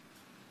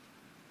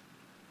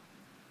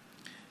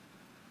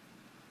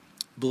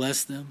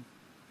 Bless them.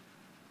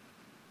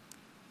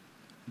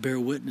 Bear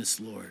witness,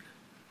 Lord,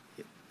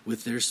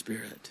 with their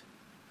spirit.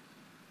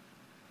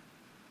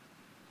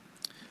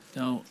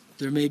 Now,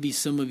 there may be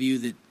some of you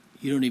that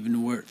you don't even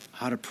know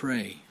how to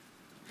pray.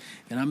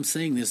 And I'm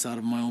saying this out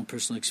of my own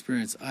personal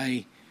experience.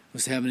 I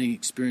was having an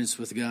experience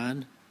with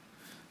God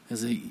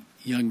as a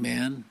young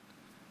man,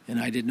 and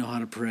I didn't know how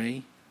to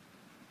pray.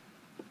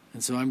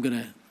 And so I'm going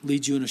to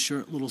lead you in a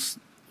short little,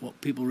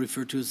 what people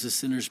refer to as the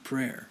sinner's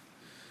prayer.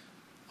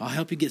 I'll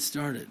help you get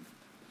started.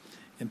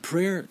 And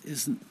prayer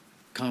isn't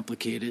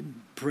complicated.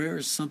 Prayer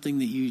is something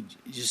that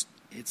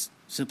it's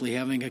simply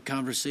having a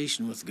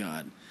conversation with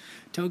God.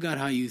 Tell God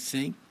how you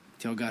think.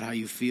 Tell God how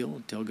you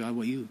feel. Tell God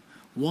what you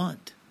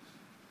want.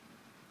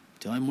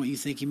 Tell Him what you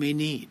think you may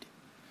need.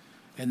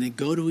 And then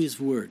go to His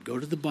Word. Go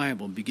to the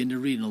Bible and begin to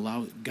read and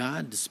allow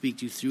God to speak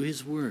to you through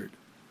His Word.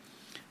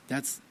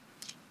 That's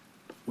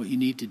what you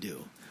need to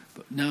do.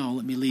 But now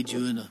let me lead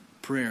you in a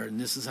prayer, and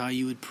this is how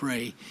you would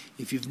pray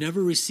if you've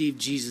never received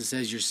Jesus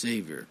as your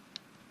Savior.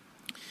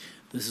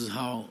 This is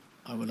how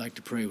I would like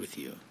to pray with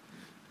you.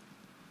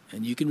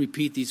 And you can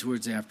repeat these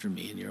words after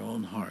me in your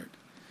own heart.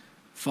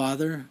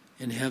 Father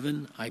in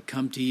heaven, I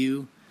come to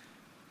you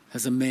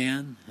as a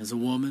man, as a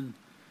woman,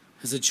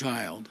 as a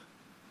child,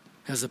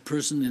 as a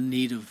person in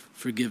need of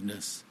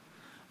forgiveness.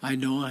 I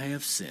know I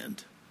have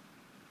sinned,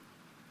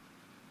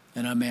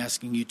 and I'm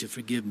asking you to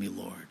forgive me,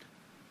 Lord.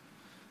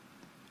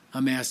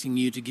 I'm asking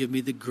you to give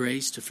me the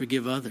grace to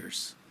forgive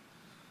others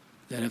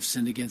that have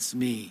sinned against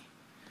me.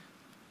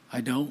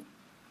 I don't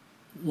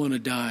want to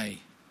die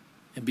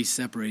and be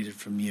separated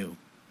from you.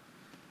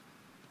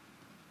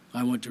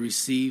 I want to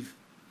receive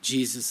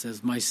Jesus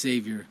as my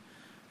Savior,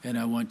 and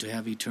I want to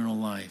have eternal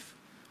life.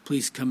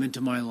 Please come into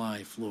my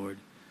life, Lord.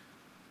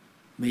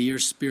 May your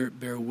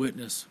Spirit bear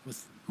witness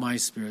with my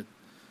spirit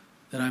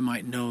that I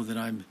might know that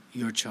I'm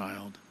your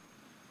child.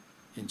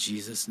 In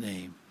Jesus'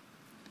 name.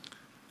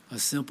 A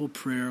simple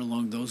prayer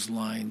along those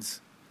lines.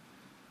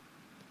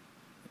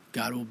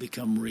 God will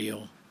become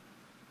real.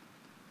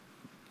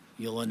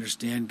 You'll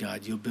understand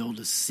God. You'll be able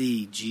to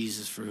see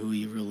Jesus for who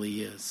He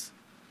really is.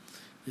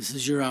 This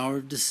is your hour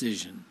of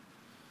decision.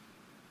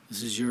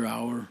 This is your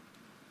hour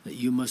that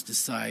you must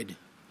decide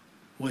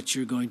what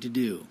you're going to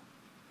do,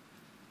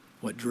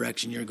 what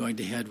direction you're going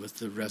to head with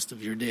the rest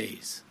of your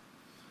days.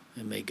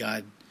 And may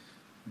God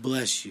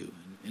bless you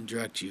and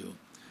direct you.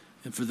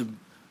 And for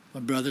my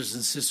brothers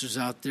and sisters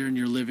out there in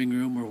your living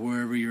room or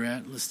wherever you're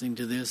at listening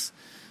to this,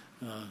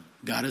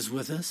 God is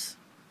with us.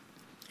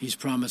 He's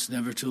promised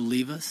never to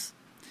leave us.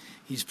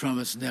 He's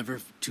promised never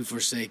to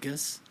forsake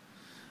us.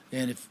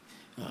 And if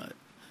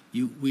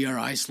we are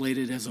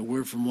isolated, as it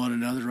were, from one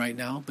another right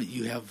now, but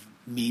you have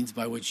means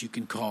by which you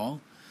can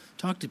call.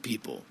 Talk to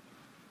people.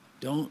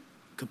 Don't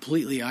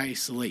completely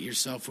isolate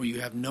yourself where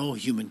you have no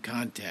human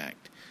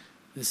contact.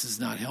 This is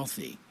not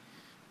healthy.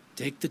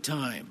 Take the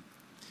time.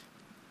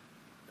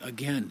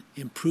 Again,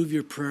 improve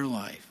your prayer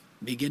life.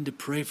 Begin to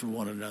pray for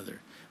one another.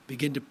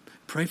 Begin to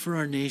pray for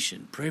our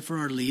nation. Pray for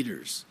our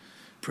leaders.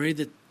 Pray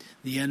that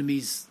the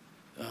enemy's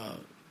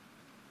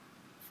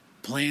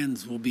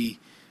plans will be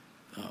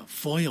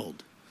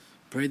foiled.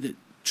 Pray that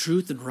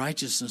truth and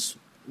righteousness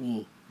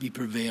will be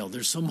prevailed.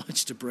 There's so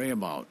much to pray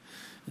about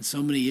and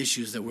so many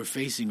issues that we're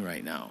facing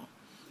right now.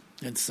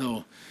 And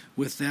so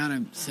with that,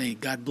 I'm saying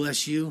God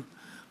bless you.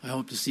 I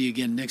hope to see you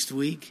again next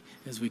week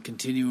as we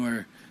continue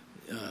our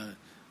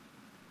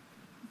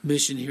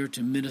mission here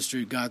to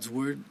minister God's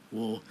Word.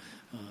 We'll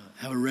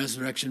have a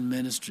resurrection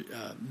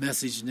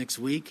message next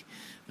week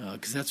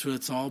because that's what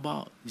it's all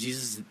about.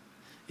 Jesus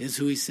is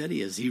who he said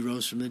he is. He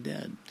rose from the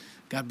dead.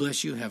 God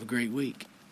bless you. Have a great week.